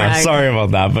criteria this morning. Sorry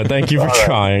about that, but thank you for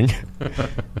trying.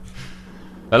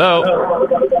 Hello?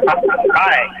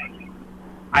 Hi.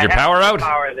 Is your power out?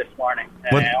 Power this morning,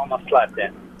 and I almost slept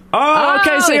in. Oh,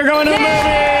 okay, so you're going to the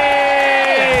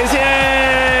movies!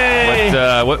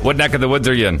 Yay! What neck of the woods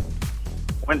are you in?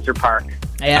 Windsor Park.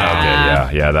 Yeah.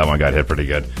 Okay, yeah, that one got hit pretty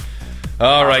good.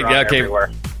 All right, yeah, okay.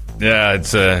 Everywhere. Yeah,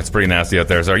 it's pretty nasty out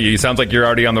there. So you sounds like you're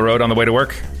already on the road on the way to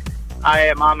work? I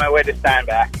am on my way to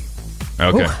Steinbach.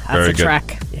 Okay, very good.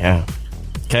 Trek. Yeah.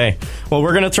 Okay. Well,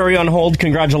 we're going to throw you on hold.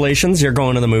 Congratulations. You're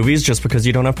going to the movies just because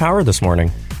you don't have power this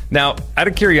morning. Now, out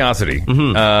of curiosity,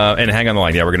 and hang on the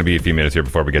line. Yeah, we're going to be a few minutes here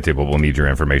before we get to it, but we'll need your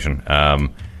information. Out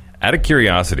of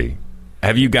curiosity,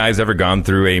 have you guys ever gone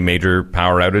through a major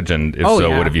power outage? And if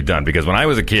so, what have you done? Because when I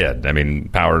was a kid, I mean,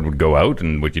 power would go out,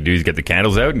 and what you do is get the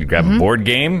candles out, and you grab a board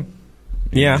game,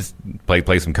 You just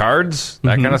play some cards,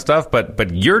 that kind of stuff.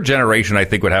 But your generation, I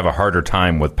think, would have a harder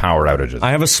time with power outages.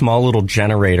 I have a small little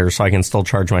generator, so I can still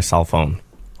charge my cell phone.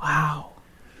 Wow.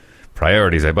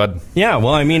 Priorities, bud? Yeah,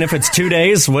 well, I mean, if it's 2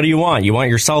 days, what do you want? You want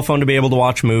your cell phone to be able to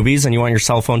watch movies, and you want your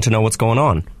cell phone to know what's going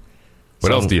on.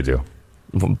 What else do you do?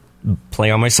 Play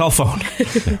on my cell phone.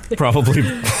 Probably.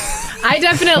 I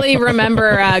definitely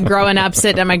remember growing up,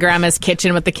 sitting at my grandma's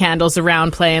kitchen with the candles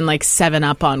around, playing like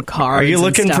 7-Up on cards. Are you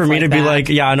looking for me to be like,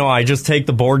 yeah, no, I just take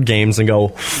the board games and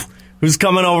go, who's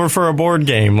coming over for a board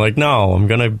game? Like, no, I'm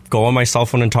going to go on my cell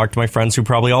phone and talk to my friends who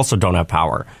probably also don't have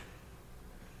power.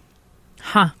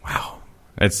 Huh. Wow.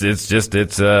 It's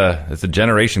a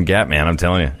generation gap, man. I'm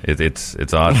telling you,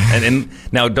 it's odd. and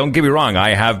now, don't get me wrong.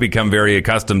 I have become very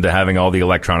accustomed to having all the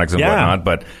electronics and whatnot,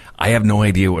 but I have no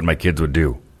idea what my kids would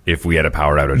do if we had a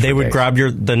power outage. They would grab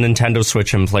the Nintendo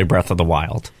Switch and play Breath of the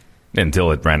Wild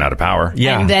until it ran out of power.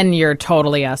 Yeah, and then you're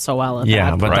totally SOL.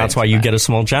 Yeah, but that's why you get a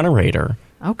small generator.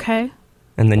 Okay.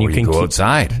 And then you can go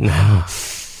outside.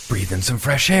 Breathe in some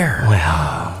fresh air.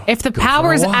 Well, if the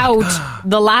power's out,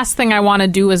 the last thing I want to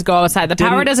do is go outside. The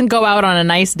power doesn't go out on a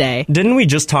nice day. Didn't we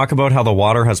just talk about how the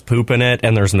water has poop in it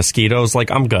and there's mosquitoes? Like,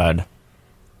 I'm good.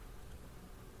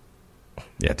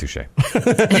 Yeah, touche. Yeah.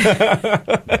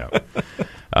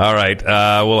 All right.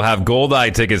 We'll have Gold Eye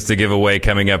tickets to give away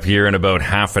coming up here in about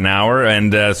half an hour.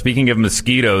 And speaking of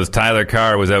mosquitoes, Tyler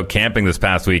Carr was out camping this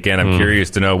past weekend. I'm curious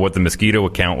to know what the mosquito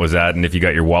account was at and if you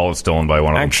got your wallet stolen by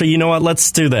one of them. Actually, you know what?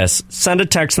 Let's do this. Send a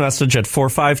text message at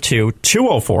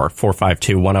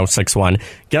 452-204-452-1061.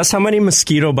 Guess how many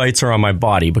mosquito bites are on my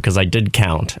body, because I did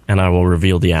count, and I will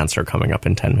reveal the answer coming up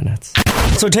in 10 minutes.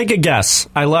 So take a guess.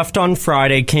 I left on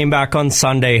Friday, came back on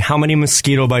Sunday. How many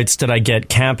mosquito bites did I get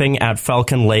camping at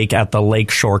Falcon Lake at the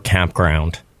Lakeshore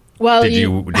Campground? Well, did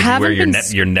you wear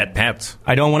your net pants?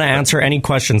 I don't want to answer any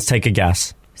questions. Take a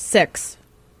guess. 6.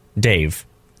 Dave.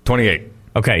 28.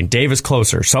 Okay, Dave is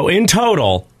closer. So in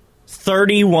total,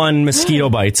 31 mosquito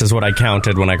bites is what I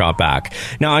counted when I got back.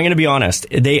 Now, I'm going to be honest.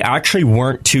 They actually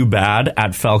weren't too bad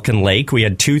at Falcon Lake. We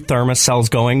had 2 thermocells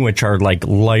going, which are like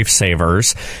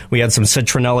lifesavers. We had some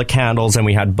citronella candles, and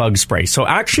we had bug spray. So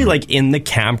actually, like in the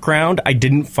campground, I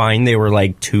didn't find they were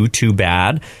like too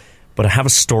bad. But I have a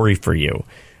story for you.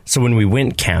 So when we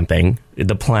went camping,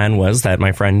 the plan was that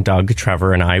my friend Doug,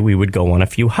 Trevor, and we would go on a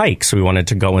few hikes. We wanted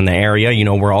to go in the area. You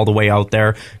know, we're all the way out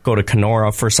there, go to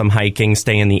Kenora for some hiking,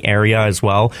 stay in the area as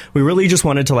well. We really just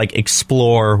wanted to, like,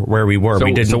 explore where we were. So,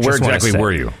 we didn't where exactly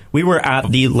were you? We were at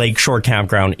the Lakeshore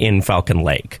Campground in Falcon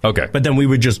Lake. Okay. But then we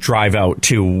would just drive out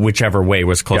to whichever way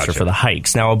was closer for the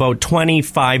hikes. Now, about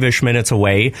 25-ish minutes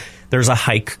away, there's a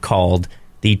hike called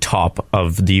the Top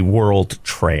of the World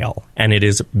Trail, and it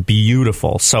is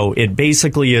beautiful. So it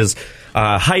basically is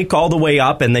a hike all the way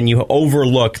up, and then you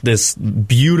overlook this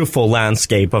beautiful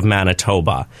landscape of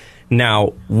Manitoba.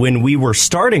 Now, when we were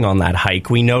starting on that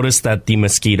hike, we noticed that the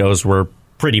mosquitoes were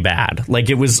pretty bad. Like,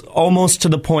 it was almost to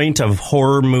the point of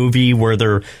horror movie where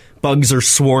they're bugs are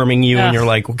swarming you and you're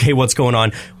like, okay, what's going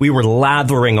on? We were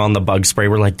lathering on the bug spray.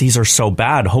 We're like, these are so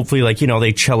bad. Hopefully, like, you know,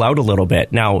 they chill out a little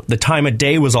bit. Now, the time of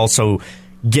day was also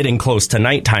getting close to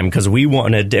nighttime because we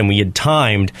wanted, and we had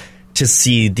timed to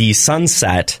see the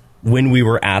sunset when we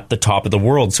were at the top of the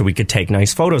world so we could take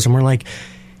nice photos. And we're like,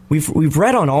 we've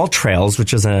read on All Trails,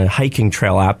 which is a hiking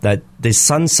trail app, that the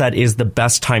sunset is the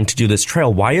best time to do this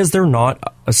trail. Why is there not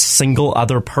a single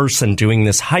other person doing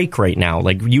this hike right now?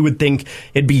 Like, you would think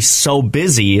it'd be so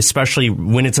busy, especially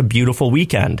when it's a beautiful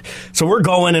weekend. So we're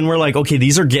going and we're like, okay,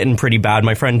 these are getting pretty bad.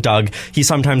 My friend Doug, he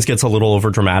sometimes gets a little over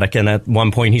dramatic. And at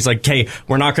one point he's like, okay,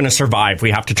 we're not going to survive.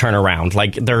 We have to turn around.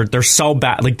 Like, they're so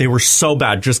bad. Like, they were so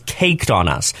bad, just caked on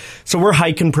us. So we're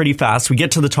hiking pretty fast. We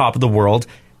get to the top of the world,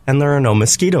 and there are no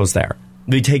mosquitoes there.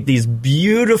 We take these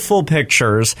beautiful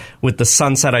pictures with the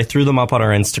sunset. I threw them up on our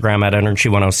Instagram at Energy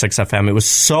 106 FM. It was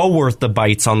so worth the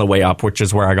bites on the way up, which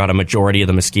is where I got a majority of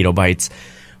the mosquito bites.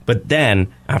 But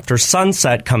then, after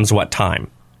sunset comes what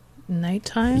time?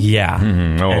 Nighttime? Yeah.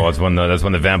 Mm-hmm. Oh, that's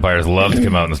when the vampires love to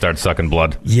come out and start sucking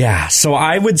blood. Yeah. So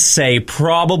I would say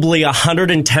probably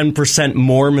 110%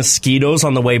 more mosquitoes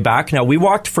on the way back. Now, we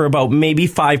walked for about maybe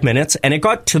 5 minutes, and it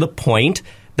got to the point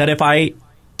that if I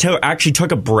actually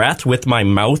took a breath with my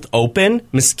mouth open,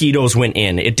 mosquitoes went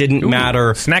in. It didn't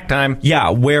matter. Snack time. Yeah,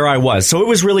 where I was. So it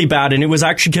was really bad, and it was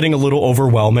actually getting a little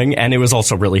overwhelming, and it was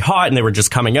also really hot, and they were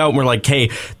just coming out, and we're like, hey,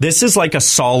 this is like a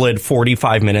solid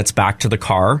 45 minutes back to the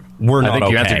car. We're not okay. I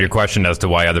think you answered your question as to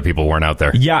why other people weren't out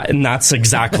there. Yeah, and that's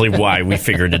exactly why we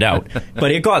figured it out.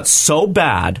 But it got so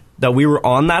bad that we were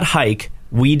on that hike.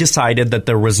 We decided that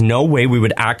there was no way we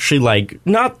would actually, like,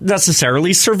 not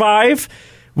necessarily survive.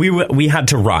 We had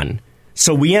to run.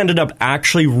 So we ended up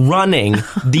actually running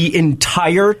the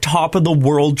entire top of the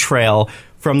World Trail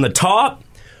from the top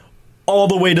all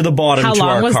the way to the bottom. How to long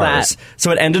our was cars. that?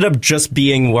 So it ended up just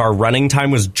being, our running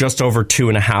time was just over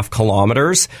 2.5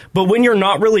 kilometers. But when you're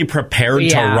not really prepared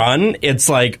to run, it's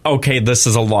like, okay, this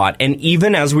is a lot. And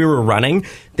even as we were running,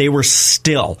 they were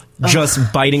still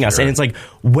just biting us. And it's like,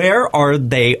 where are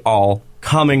they all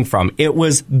coming from? It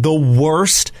was the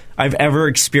worst I've ever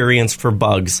experienced for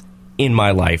bugs in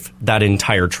my life, that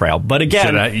entire trail. But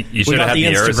again, you should have had the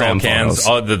aerosol cans.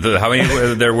 How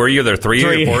many there were you? There 3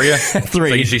 or 4 of you?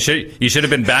 3. So you should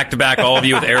have been back to back, all of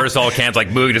you with aerosol cans,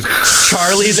 like moving. Just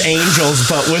Charlie's Angels,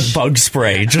 but with bug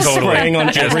spray, just spraying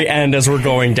on every end as we're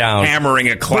going down, hammering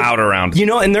a cloud around. You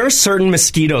know, and there are certain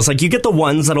mosquitoes, like you get the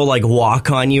ones that'll like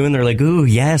walk on you, and they're like, "Ooh,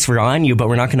 yes, we're on you, but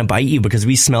we're not going to bite you because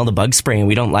we smell the bug spray and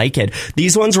we don't like it."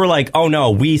 These ones were like, "Oh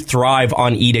no, we thrive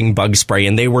on eating bug spray,"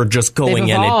 and they were just going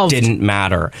in. It didn't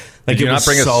matter. Like, did you not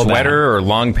bring a sweater or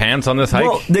long pants on this hike?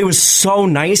 Well, it was so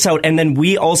nice out, and then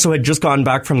we also had just gotten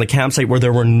back from the campsite where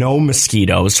there were no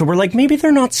mosquitoes, so we're like, maybe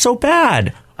they're not so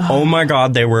bad. Oh my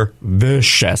God, they were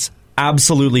vicious.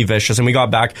 Absolutely vicious. And we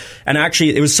got back, and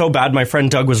actually it was so bad, my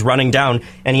friend Doug was running down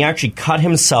and he actually cut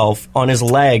himself on his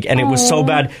leg, and it was so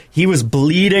bad he was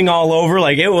bleeding all over.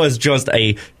 Like, it was just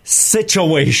a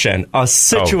situation. But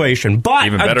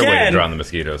even better way to drown the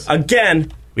mosquitoes.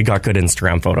 Again, we got good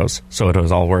Instagram photos, so it was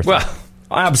all worth it.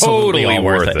 Absolutely totally all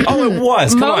worth it. Oh, it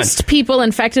was. Come on. Most people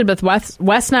infected with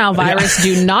West Nile virus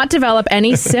do not develop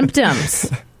any symptoms.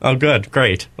 Oh, good.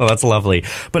 Great. Well, that's lovely.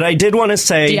 But I did want to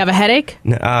say... Do you have a headache?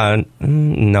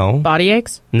 No. Body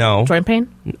aches? No. Joint pain?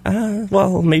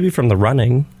 Well, maybe from the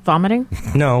running. Vomiting?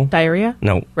 No. Diarrhea?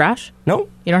 No. Rash? No.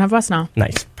 You don't have West Nile?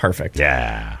 Nice. Perfect.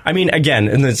 Yeah. I mean, again,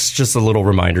 and it's just a little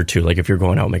reminder, too, like if you're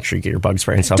going out, make sure you get your bug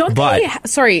spray and stuff. Don't they...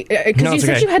 Sorry, because you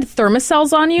said you had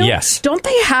thermocells on you? Yes. Don't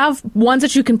they have ones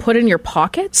that you can put in your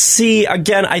pockets? See,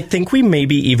 again, I think we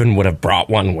maybe even would have brought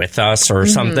one with us or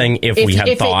something if we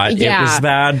had thought it was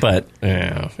bad, but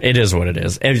it is what it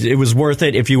is. It was worth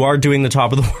it. If you are doing the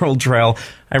top of the World Trail,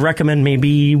 I recommend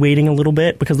maybe waiting a little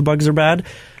bit because the bugs are bad.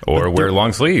 Or wear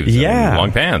long sleeves, and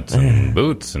long pants, and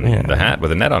boots, and the hat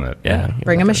with a net on it. Yeah.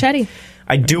 Bring a machete.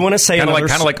 I do want to say kind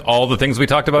of like all the things we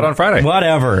talked about on Friday.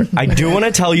 Whatever. I do want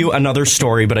to tell you another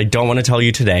story, but I don't want to tell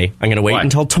you today. I'm going to wait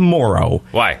until tomorrow.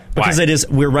 Why? Because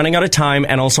we're running out of time,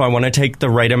 and also I want to take the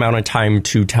right amount of time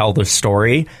to tell the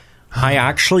story. I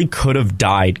actually could have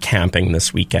died camping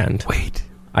this weekend. Wait.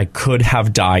 I could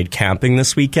have died camping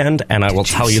this weekend, and I will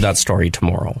tell you that story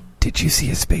tomorrow. Did you see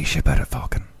a spaceship at a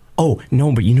Falcon? Oh,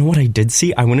 no, but you know what I did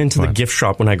see? I went into the gift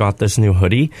shop when I got this new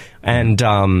hoodie, and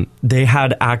they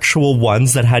had actual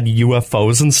ones that had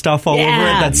UFOs and stuff all over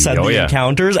it that said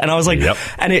encounters, and I was like,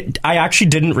 I actually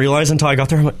didn't realize until I got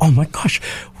there. I'm like, oh my gosh,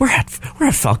 we're at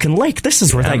Falcon Lake. This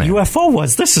is where that UFO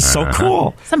was. This is so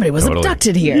cool. Somebody was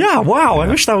abducted here. Yeah, wow, I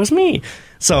wish that was me.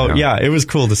 So, it was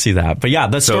cool to see that. But yeah,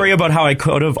 the story about how I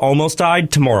could have almost died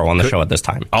tomorrow on the show at this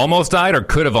time. Almost died or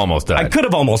could have almost died? I could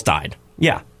have almost died.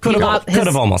 Yeah. Could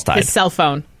have almost died. His cell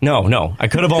phone. No. I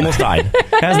could have almost died.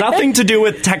 It has nothing to do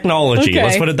with technology. Okay.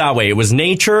 Let's put it that way. It was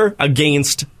nature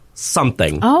against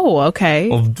something. Oh, okay.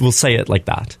 We'll say it like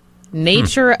that.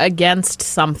 Nature against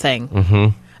something.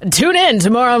 Mm-hmm. Tune in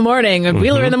tomorrow morning at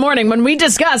Wheeler in the Morning when we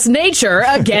discuss nature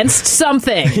against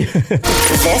something.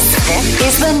 This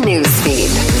is the news feed.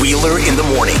 Wheeler in the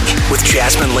Morning with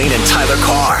Jasmine Lane and Tyler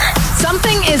Carr.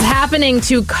 Something is happening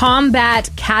to combat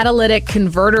catalytic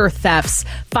converter thefts.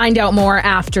 Find out more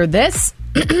after this.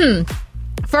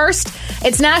 First,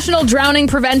 it's National Drowning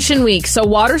Prevention Week, so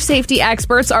water safety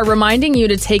experts are reminding you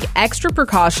to take extra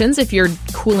precautions if you're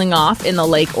cooling off in the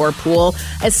lake or pool,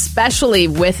 especially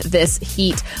with this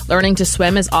heat. Learning to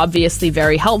swim is obviously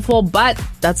very helpful, but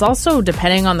that's also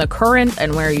depending on the current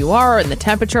and where you are and the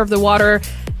temperature of the water.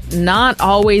 Not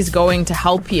always going to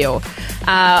help you.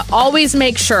 Always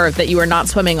make sure that you are not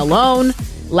swimming alone.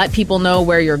 Let people know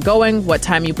where you're going, what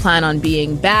time you plan on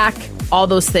being back. All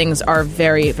those things are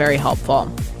very, very helpful.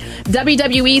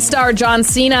 WWE star John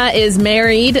Cena is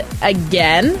married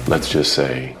again. Let's just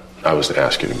say I was to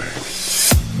ask you to marry me.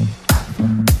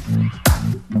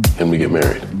 And we get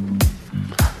married.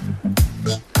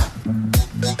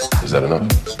 Is that enough?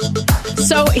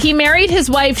 So he married his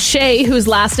wife Shay, whose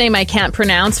last name I can't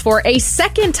pronounce, for a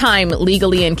second time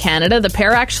legally in Canada. The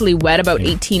pair actually wed about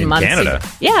 18 months Canada? ago.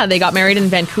 Yeah, they got married in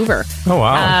Vancouver. Oh,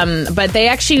 wow. But they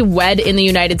actually wed in the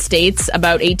United States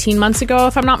about 18 months ago,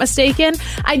 if I'm not mistaken.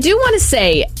 I do want to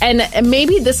say, and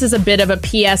maybe this is a bit of a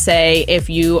PSA if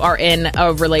you are in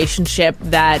a relationship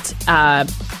that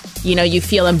You know, you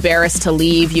feel embarrassed to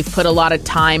leave. You've put a lot of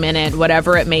time in it,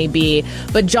 whatever it may be.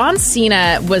 But John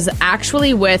Cena was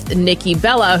actually with Nikki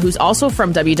Bella, who's also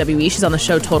from WWE. She's on the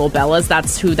show Total Bellas.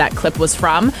 That's who that clip was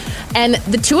from. And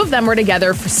the two of them were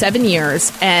together for 7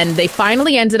 years, and they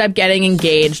finally ended up getting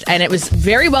engaged. And it was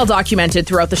very well documented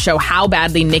throughout the show how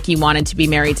badly Nikki wanted to be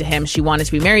married to him. She wanted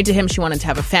to be married to him. She wanted to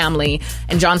have a family.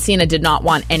 And John Cena did not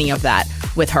want any of that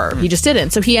with her. He just didn't.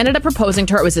 So he ended up proposing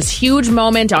to her. It was this huge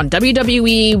moment on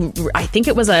WWE. I think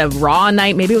it was a Raw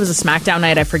night. Maybe it was a SmackDown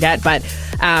night. I forget. But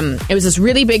it was this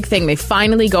really big thing. They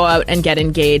finally go out and get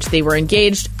engaged. They were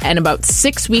engaged, and about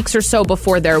 6 weeks or so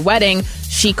before their wedding,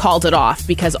 she called it off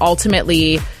because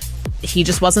ultimately he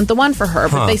just wasn't the one for her.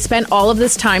 But they spent all of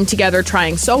this time together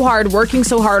trying so hard, working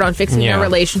so hard on fixing their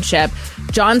relationship.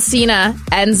 John Cena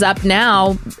ends up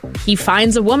now, he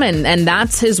finds a woman, and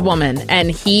that's his woman. And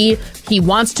he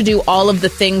wants to do all of the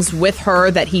things with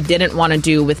her that he didn't want to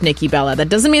do with Nikki Bella. That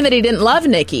doesn't mean that he didn't love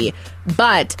Nikki,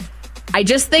 but I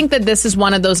just think that this is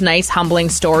one of those nice, humbling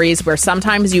stories where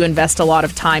sometimes you invest a lot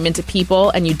of time into people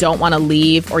and you don't want to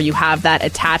leave, or you have that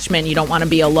attachment, you don't want to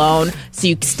be alone. So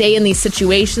you stay in these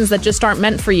situations that just aren't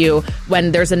meant for you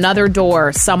when there's another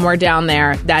door somewhere down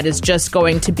there that is just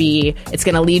going to be, it's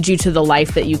going to lead you to the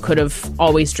life that you could have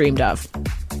always dreamed of.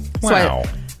 Wow. So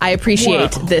I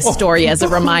appreciate this story as a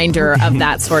reminder of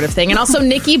that sort of thing. And also,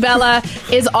 Nikki Bella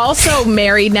is also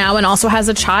married now and also has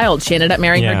a child. She ended up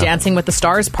marrying her Dancing with the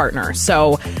Stars partner.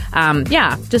 So,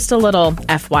 just a little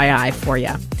FYI for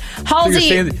you.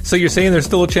 Halsey. So you're saying there's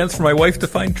still a chance for my wife to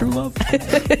find true love?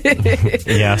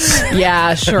 Yes.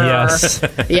 Yeah, sure. Yes.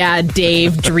 Yeah,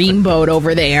 Dave Dreamboat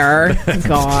over there.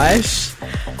 Gosh.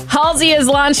 Halsey is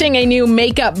launching a new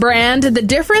makeup brand. The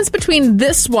difference between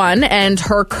this one and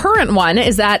her current one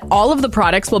is that all of the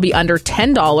products will be under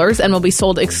 $10 and will be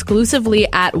sold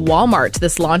exclusively at Walmart.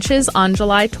 This launches on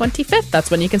July 25th. That's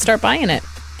when you can start buying it.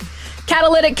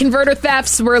 Catalytic converter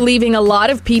thefts were leaving a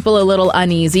lot of people a little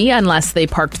uneasy unless they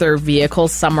parked their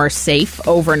vehicles somewhere safe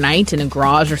overnight in a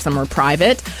garage or somewhere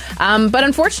private. But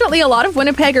unfortunately, a lot of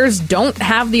Winnipeggers don't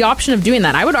have the option of doing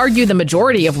that. I would argue the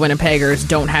majority of Winnipeggers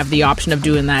don't have the option of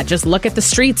doing that. Just look at the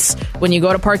streets when you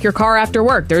go to park your car after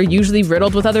work. They're usually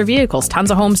riddled with other vehicles. Tons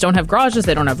of homes don't have garages.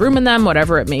 They don't have room in them,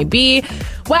 whatever it may be.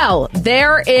 Well,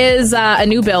 there is a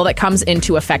new bill that comes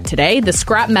into effect today. The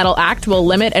Scrap Metal Act will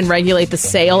limit and regulate the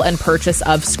sale and purchase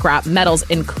of scrap metals,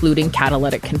 including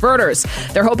catalytic converters.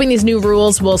 They're hoping these new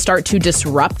rules will start to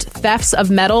disrupt thefts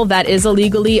of metal that is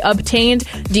illegally obtained.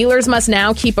 Dealers must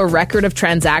now keep a record of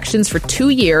transactions for 2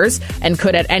 years and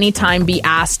could at any time be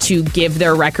asked to give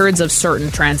their records of certain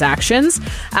transactions.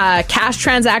 Cash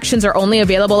transactions are only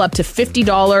available up to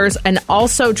 $50, and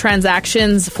also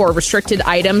transactions for restricted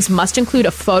items must include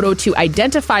a photo to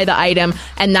identify the item,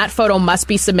 and that photo must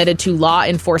be submitted to law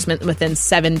enforcement within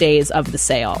 7 days of the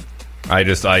sale.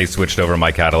 I switched over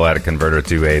my catalytic converter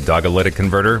to a dogalytic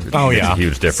converter. Oh, It's yeah. a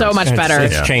huge difference. So much better.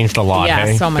 It's changed a lot. Yeah,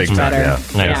 hey? so much Big time, better.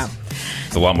 yeah.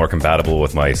 It's a lot more compatible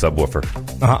with my subwoofer.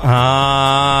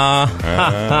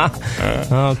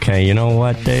 Okay, you know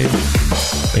what, Dave?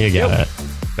 You get it.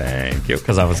 Thank you.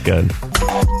 Because that was good.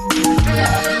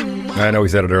 I know we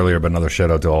said it earlier, but another shout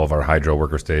out to all of our hydro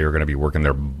workers today who are going to be working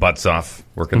their butts off.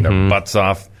 Their butts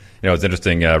off. You know, it's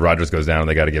interesting. Rogers goes down and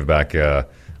they got to give back a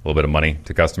little bit of money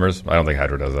to customers. I don't think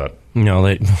Hydro does that. No,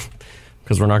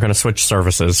 because we're not going to switch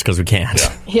services because we can't.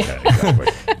 Yeah.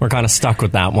 Exactly. We're kind of stuck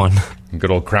with that one.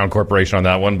 Good old Crown Corporation on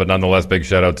that one, but nonetheless, big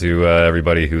shout out to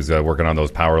everybody who's working on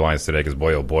those power lines today. Because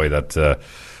boy, oh boy, that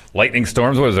lightning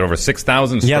storms. What was it? Over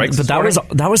 6,000 strikes. Yeah,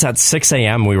 but that was at 6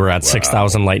 a.m. We were at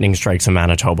 6,000 lightning strikes in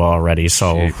Manitoba already.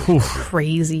 So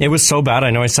crazy. It was so bad.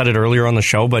 I know I said it earlier on the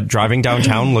show, but driving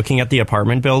downtown, looking at the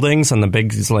apartment buildings and the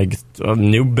big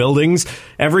new buildings,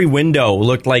 every window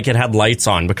looked like it had lights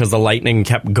on because the lightning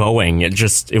kept going. It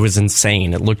was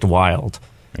insane. It looked wild.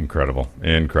 Incredible.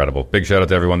 Big shout out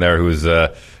to everyone there who's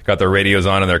got their radios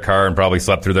on in their car and probably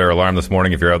slept through their alarm this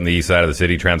morning. If you're out on the east side of the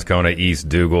city, Transcona, East,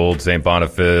 Dugald, St.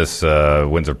 Boniface,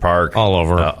 Windsor Park. All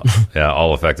over.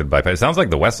 All affected by... It sounds like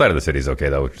the west side of the city is okay,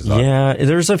 though, which is odd. Yeah,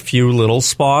 there's a few little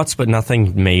spots, but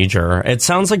nothing major. It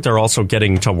sounds like they're also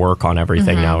getting to work on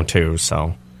everything now, too,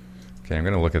 so... Okay, I'm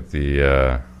going to look at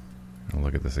I'll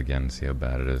look at this again and see how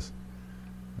bad it is.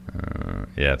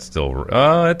 Yeah, it's still...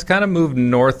 it's kind of moved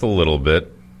north a little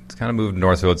bit.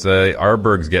 So it's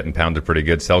Arberg's getting pounded pretty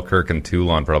good. Selkirk and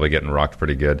Toulon probably getting rocked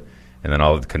pretty good. And then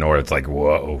all of Kenora, it's like,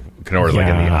 whoa. Kenora's like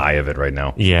in the eye of it right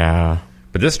now. Yeah.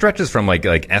 But this stretches from like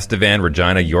Estevan,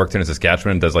 Regina, Yorkton, and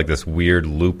Saskatchewan, does like this weird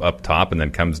loop up top and then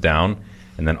comes down.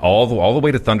 And then all the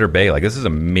way to Thunder Bay. Like, this is a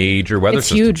major weather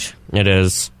system. It's huge. It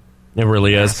is. It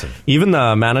really is. Even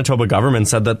the Manitoba government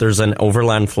said that there's an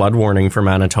overland flood warning for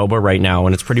Manitoba right now,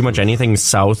 and it's pretty much anything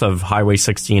south of Highway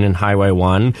 16 and Highway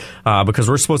 1, because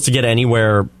we're supposed to get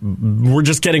anywhere. We're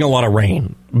just getting a lot of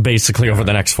rain, basically, over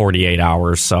the next 48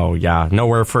 hours. So, yeah,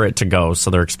 nowhere for it to go.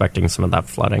 So they're expecting some of that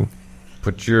flooding.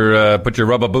 Put your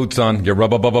rubber boots on. Your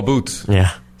rubber boots.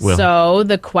 Yeah. Will. So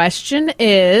the question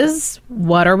is,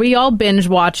 what are we all binge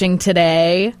watching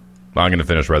today? I'm going to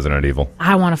finish Resident Evil.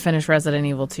 I want to finish Resident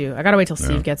Evil too. I got to wait till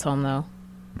Steve gets home though.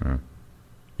 Yeah.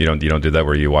 You don't do that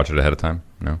where you watch it ahead of time?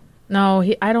 No. No,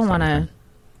 I don't want to.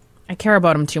 I care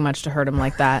about him too much to hurt him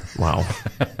like that. Wow.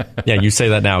 Yeah, you say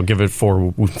that now. Give it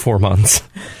 4 months.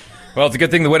 Well, it's a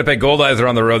good thing the Winnipeg Goldeyes are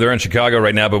on the road. They're in Chicago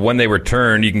right now, but when they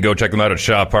return, you can go check them out at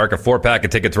Shaw Park. A 4-pack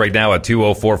of tickets right now at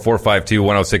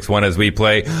 204-452-1061 as we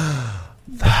play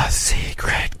The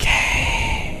Secret Game.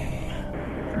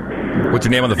 What's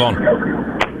your name on the phone?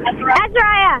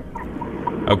 Azariah.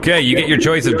 Okay, you get your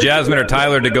choice of Jasmine or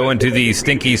Tyler to go into the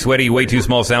stinky, sweaty, way too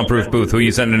small soundproof booth. Who are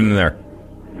you sending in there?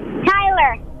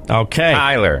 Tyler. Okay.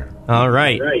 Tyler. All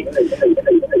right.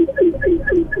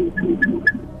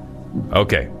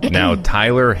 Okay, now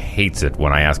Tyler hates it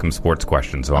when I ask him sports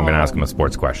questions, so I'm going to ask him a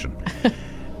sports question.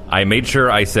 I made sure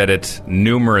I said it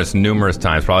numerous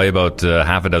times, probably about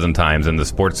half a dozen times in the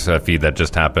sports feed that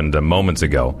just happened moments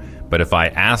ago. But if I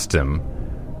asked him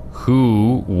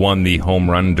who won the home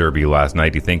run derby last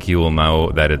night, do you think he will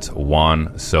know that it's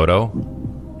Juan Soto?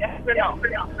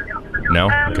 No?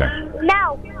 Okay.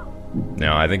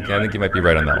 No, I think you might be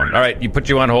right on that one. All right, put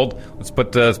you on hold. Let's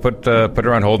put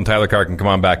her on hold, and Tyler Carr can come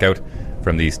on back out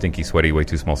from the stinky, sweaty, way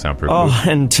too small soundproof booth.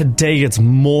 And today it's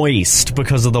moist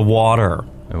because of the water.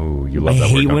 Oh, you love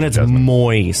that word. I hate when it's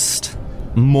moist.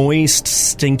 Moist,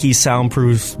 stinky,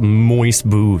 soundproof, moist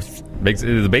booth.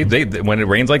 When it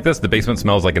rains like this, the basement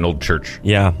smells like an old church.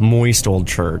 Yeah, moist old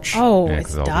church. Oh, it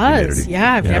does.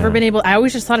 Yeah, I've never been able... I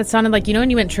always just thought it sounded like,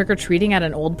 when you went trick-or-treating at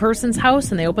an old person's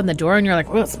house and they opened the door and you're like,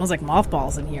 oh, it smells like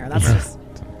mothballs in here. That's just...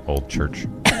 Old church.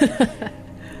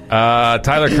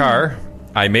 Tyler Carr,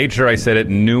 I made sure I said it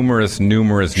numerous Shut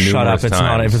up, times. it's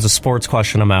not. If it's a sports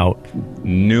question, I'm out.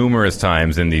 Numerous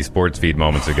times in the sports feed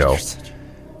moments ago.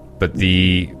 But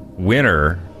the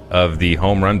winner of the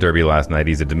home run derby last night,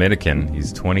 he's a Dominican.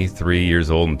 He's 23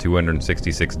 years old and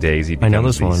 266 days. He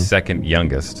becomes the second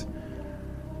youngest.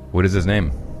 What is his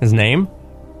name? His name?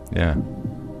 Yeah.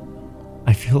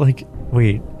 I feel like...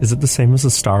 Wait, is it the same as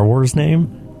the Star Wars name?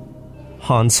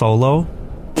 Han Solo?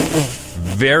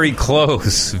 Very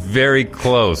close. Very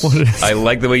close. I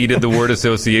like the way you did the word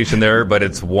association there, but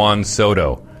it's Juan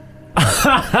Soto.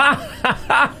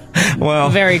 Well,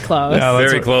 very close. Yeah,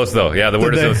 very close, though. Yeah, the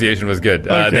word association was good.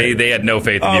 Okay. They had no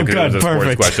faith in you because it was a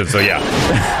sports question. So, yeah.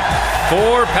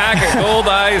 4-pack of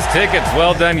Goldeyes tickets.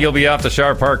 Well done. You'll be off to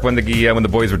Shaw Park when the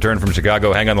boys return from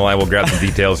Chicago. Hang on the line. We'll grab some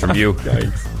details from you.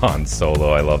 Han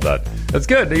Solo. I love that. That's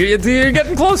good. You're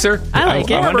getting closer. I like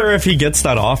it. I wonder if he gets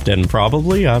that often.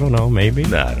 Probably. I don't know. Maybe.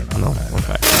 Nah, I don't know.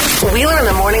 Okay. Wheeler in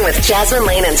the Morning with Jasmine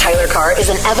Lane and Tyler Carr is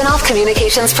an Evanoff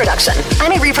Communications production.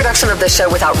 Any reproduction of this show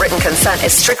without written consent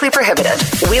is strictly prohibited.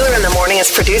 Wheeler in the Morning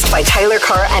is produced by Tyler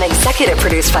Carr and executive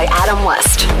produced by Adam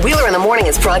West. Wheeler in the Morning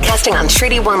is broadcasting on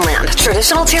Treaty 1 land,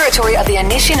 traditional territory of the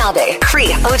Anishinaabe, Cree,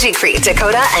 Oji Cree,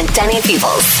 Dakota, and Dene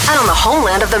peoples, and on the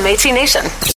homeland of the Métis Nation.